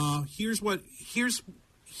 here's what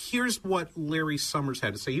Larry Summers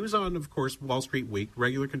had to say. He was on, of course, Wall Street Week,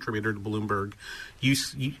 regular contributor to Bloomberg.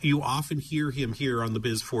 You often hear him here on the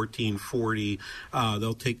Biz 1440.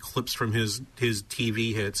 They'll take clips from his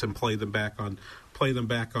TV hits and play them back on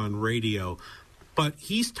radio. But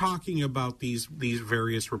he's talking about these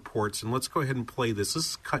various reports, and let's go ahead and play this. This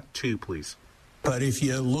is cut 2, please. But if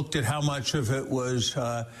you looked at how much of it was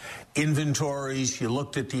inventories, you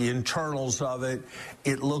looked at the internals of it,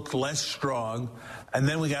 it looked less strong. And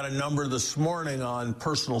then we got a number this morning on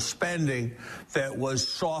personal spending that was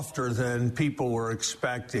softer than people were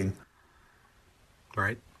expecting.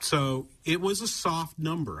 Right. So it was a soft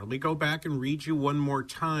number. Let me go back and read you one more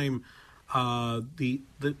time the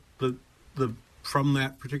from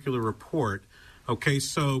that particular report. Okay,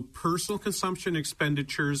 so personal consumption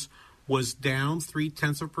expenditures was down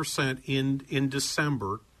 0.3% in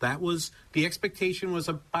December. That was the expectation was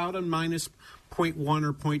about a minus 0.1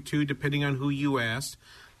 or 0.2, depending on who you asked.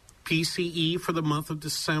 PCE for the month of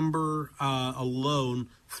December alone,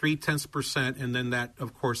 0.3%, and then that,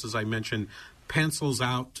 of course, as I mentioned, pencils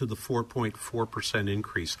out to the 4.4%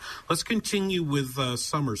 increase. Let's continue with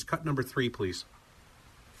Summers. Cut number 3, please.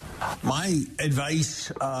 My advice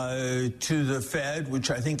to the Fed, which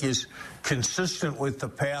I think is consistent with the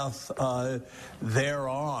path they're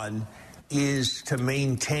on, is to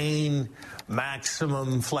maintain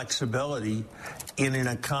maximum flexibility in an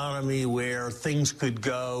economy where things could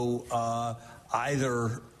go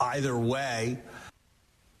either way.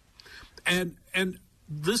 And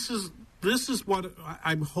this is what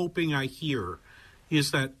I'm hoping I hear is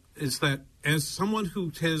that as someone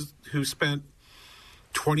who spent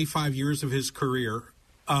 25 years of his career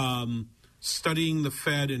studying the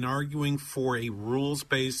Fed and arguing for a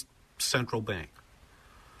rules-based central bank,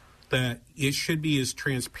 that it should be as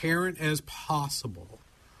transparent as possible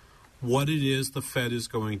what it is the Fed is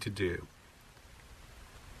going to do.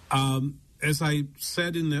 As I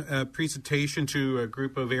said in the presentation to a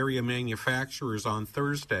group of area manufacturers on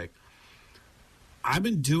Thursday, I've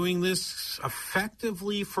been doing this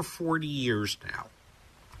effectively for 40 years now.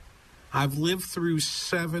 I've lived through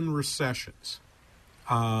 7 recessions.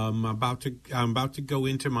 I'm about to go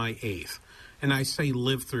into my 8th, and I say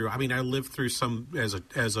live through. I mean, I lived through some as a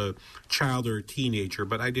child or a teenager,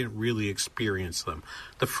 but I didn't really experience them.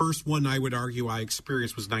 The first one I would argue I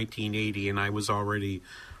experienced was 1980, and I was already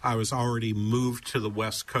moved to the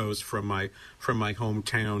West Coast from my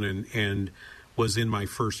hometown and was in my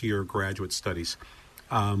first year of graduate studies.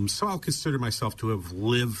 So I'll consider myself to have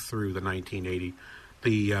lived through the 1980.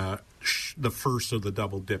 The first of the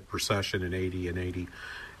double dip recession in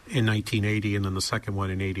 1980, and then the second one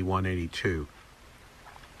in 81, 82.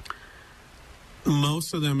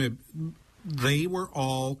 Most of them, they were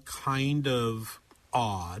all kind of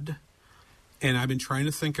odd, and I've been trying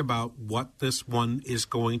to think about what this one is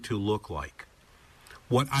going to look like.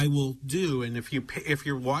 What I will do, and if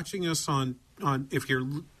you're watching us if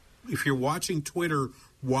you're watching Twitter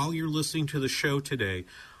while you're listening to the show today,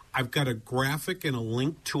 I've got a graphic and a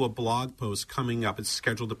link to a blog post coming up. It's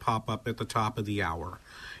scheduled to pop up at the top of the hour,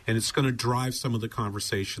 and it's going to drive some of the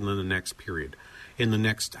conversation in the next period, in the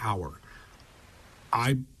next hour.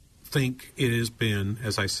 I think it has been,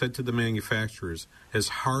 as I said to the manufacturers, as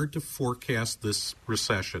hard to forecast this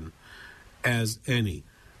recession as any.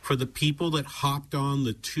 For the people that hopped on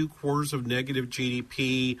the 2 quarters of negative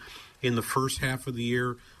GDP in the first half of the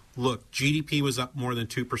year, look, GDP was up more than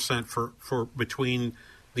 2% for between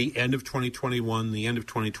the end of 2021 and the end of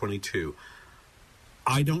 2022.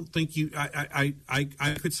 I don't think I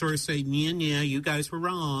could sort of say, yeah, you guys were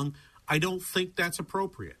wrong. I don't think that's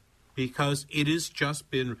appropriate because it has just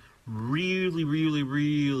been really, really,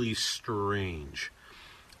 really strange.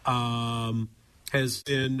 Has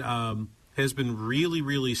been really,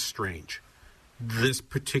 really strange, this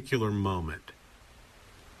particular moment.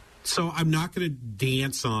 So I'm not going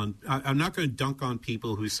to I'm not going to dunk on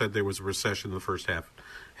people who said there was a recession in the first half.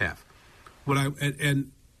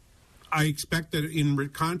 I expect that in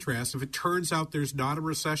contrast, if it turns out there's not a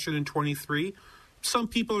recession in 23, some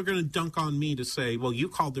people are going to dunk on me to say, well, you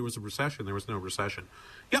called there was a recession. There was no recession.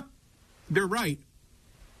 Yep, they're right.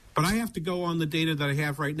 But I have to go on the data that I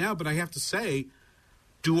have right now. But I have to say,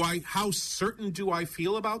 how certain do I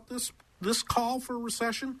feel about this call for a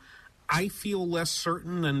recession? I feel less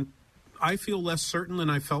certain than I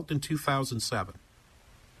felt in 2007.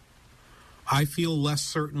 I feel less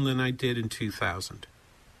certain than I did in 2000.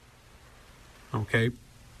 Okay?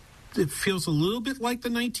 It feels a little bit like the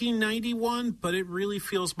 1991, but it really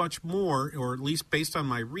feels much more, or at least based on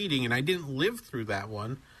my reading, and I didn't live through that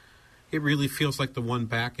one, it really feels like the one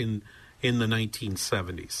back in the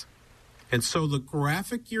 1970s. And so the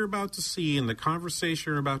graphic you're about to see and the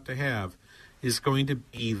conversation you're about to have is going to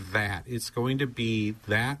be that. It's going to be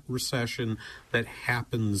that recession that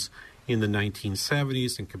happens in the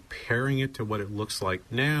 1970s and comparing it to what it looks like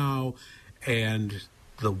now and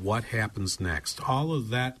the what happens next. All of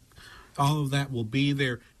that will be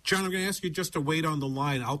there. John, I'm going to ask you just to wait on the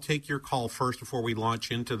line. I'll take your call first before we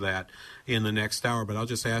launch into that in the next hour, but I'll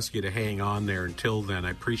just ask you to hang on there until then.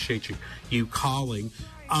 I appreciate you calling.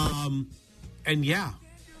 And yeah,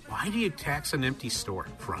 why do you tax an empty store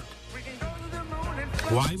front?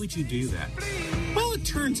 Why would you do that? Well, it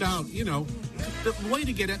turns out, the way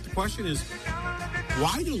to get at the question is,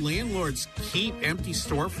 why do landlords keep empty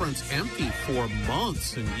storefronts empty for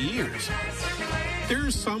months and years? There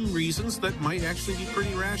are some reasons that might actually be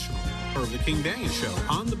pretty rational. For the King Bangin' Show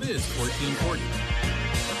on the Biz 1440.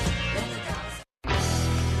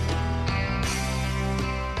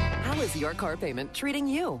 How is your car payment treating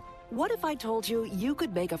you? What if I told you you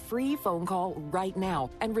could make a free phone call right now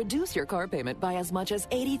and reduce your car payment by as much as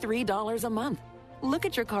 $83 a month? Look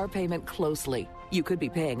at your car payment closely. You could be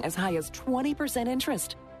paying as high as 20%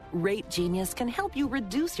 interest. Rate Genius can help you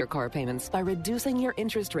reduce your car payments by reducing your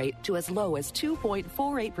interest rate to as low as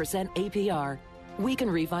 2.48% APR. We can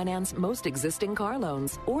refinance most existing car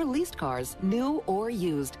loans or leased cars, new or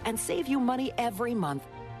used, and save you money every month.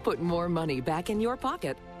 Put more money back in your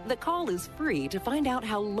pocket. The call is free to find out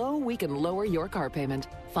how low we can lower your car payment.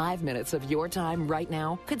 5 minutes of your time right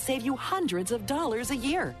now could save you hundreds of dollars a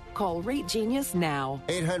year. Call Rate Genius now.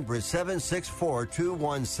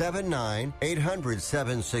 800-764-2179.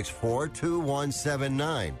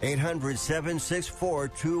 800-764-2179.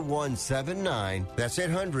 800-764-2179. That's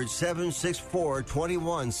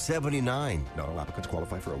 800-764-2179. Not all applicants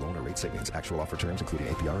qualify for a loan or rate savings. Actual offer terms, including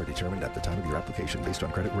APR, are determined at the time of your application based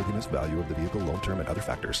on creditworthiness, value of the vehicle, loan term, and other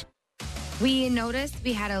factors. We noticed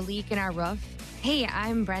we had a leak in our roof. Hey,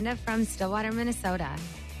 I'm Brenda from Stillwater, Minnesota.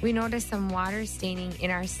 We noticed some water staining in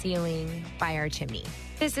our ceiling by our chimney.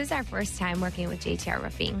 This is our first time working with JTR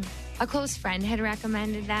Roofing. A close friend had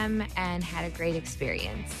recommended them and had a great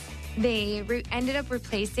experience. They ended up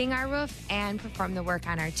replacing our roof and performed the work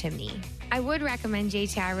on our chimney. I would recommend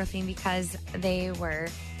JTR Roofing because they were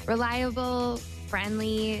reliable,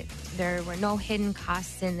 friendly, there were no hidden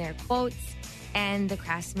costs in their quotes, and the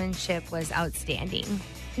craftsmanship was outstanding.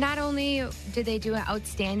 Not only did they do an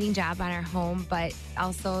outstanding job on our home, but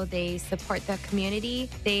also they support the community.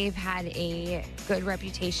 They've had a good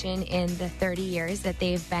reputation in the 30 years that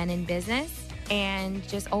they've been in business. And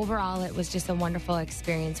just overall, it was just a wonderful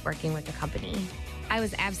experience working with the company. I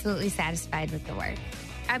was absolutely satisfied with the work.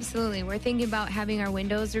 Absolutely. We're thinking about having our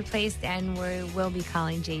windows replaced, and we will be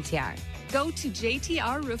calling JTR. Go to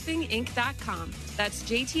jtrroofinginc.com. That's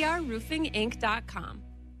jtrroofinginc.com.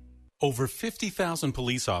 Over 50,000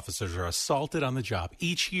 police officers are assaulted on the job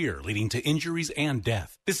each year, leading to injuries and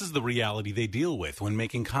death. This is the reality they deal with when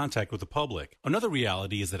making contact with the public. Another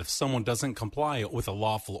reality is that if someone doesn't comply with a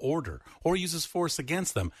lawful order or uses force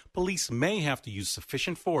against them, police may have to use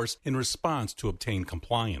sufficient force in response to obtain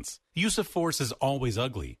compliance. The use of force is always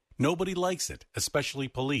ugly. Nobody likes it, especially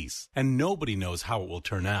police, and nobody knows how it will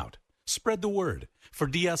turn out. Spread the word. For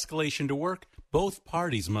de-escalation to work, Both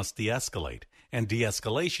parties must de-escalate, and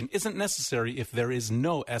de-escalation isn't necessary if there is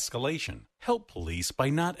no escalation. Help police by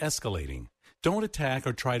not escalating. Don't attack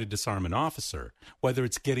or try to disarm an officer, whether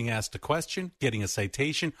it's getting asked a question, getting a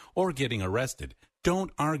citation, or getting arrested.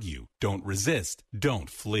 Don't argue, don't resist, don't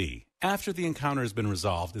flee. After the encounter has been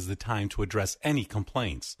resolved is the time to address any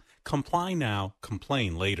complaints. Comply now,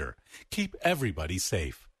 complain later. Keep everybody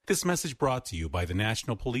safe. This message brought to you by the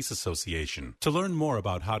National Police Association. To learn more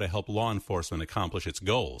about how to help law enforcement accomplish its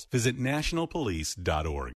goals, visit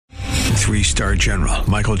nationalpolice.org. 3-star General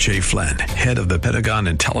Michael J. Flynn, head of the Pentagon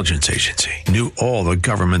Intelligence Agency, knew all the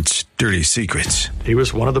government's dirty secrets. He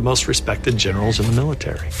was one of the most respected generals in the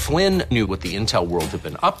military. Flynn knew what the intel world had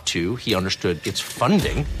been up to. He understood its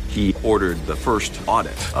funding. He ordered the first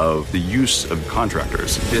audit of the use of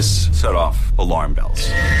contractors. This set off alarm bells.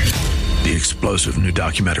 The explosive new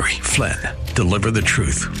documentary, Flynn, Deliver the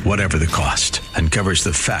Truth, Whatever the Cost, uncovers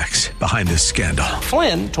the facts behind this scandal.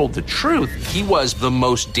 Flynn told the truth. He was the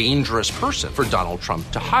most dangerous person for Donald Trump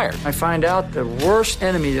to hire. I find out the worst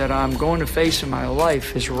enemy that I'm going to face in my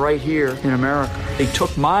life is right here in America. They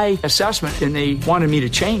took my assessment and they wanted me to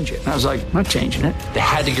change it. And I was like, I'm not changing it. They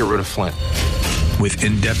had to get rid of Flynn. With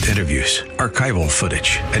in-depth interviews, archival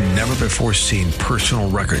footage, and never-before-seen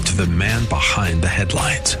personal records of the man behind the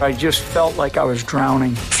headlines. I just felt like I was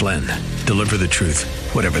drowning. Flynn, Deliver the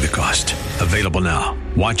Truth, Whatever the Cost. Available now.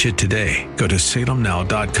 Watch it today. Go to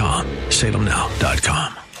salemnow.com.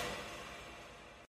 salemnow.com.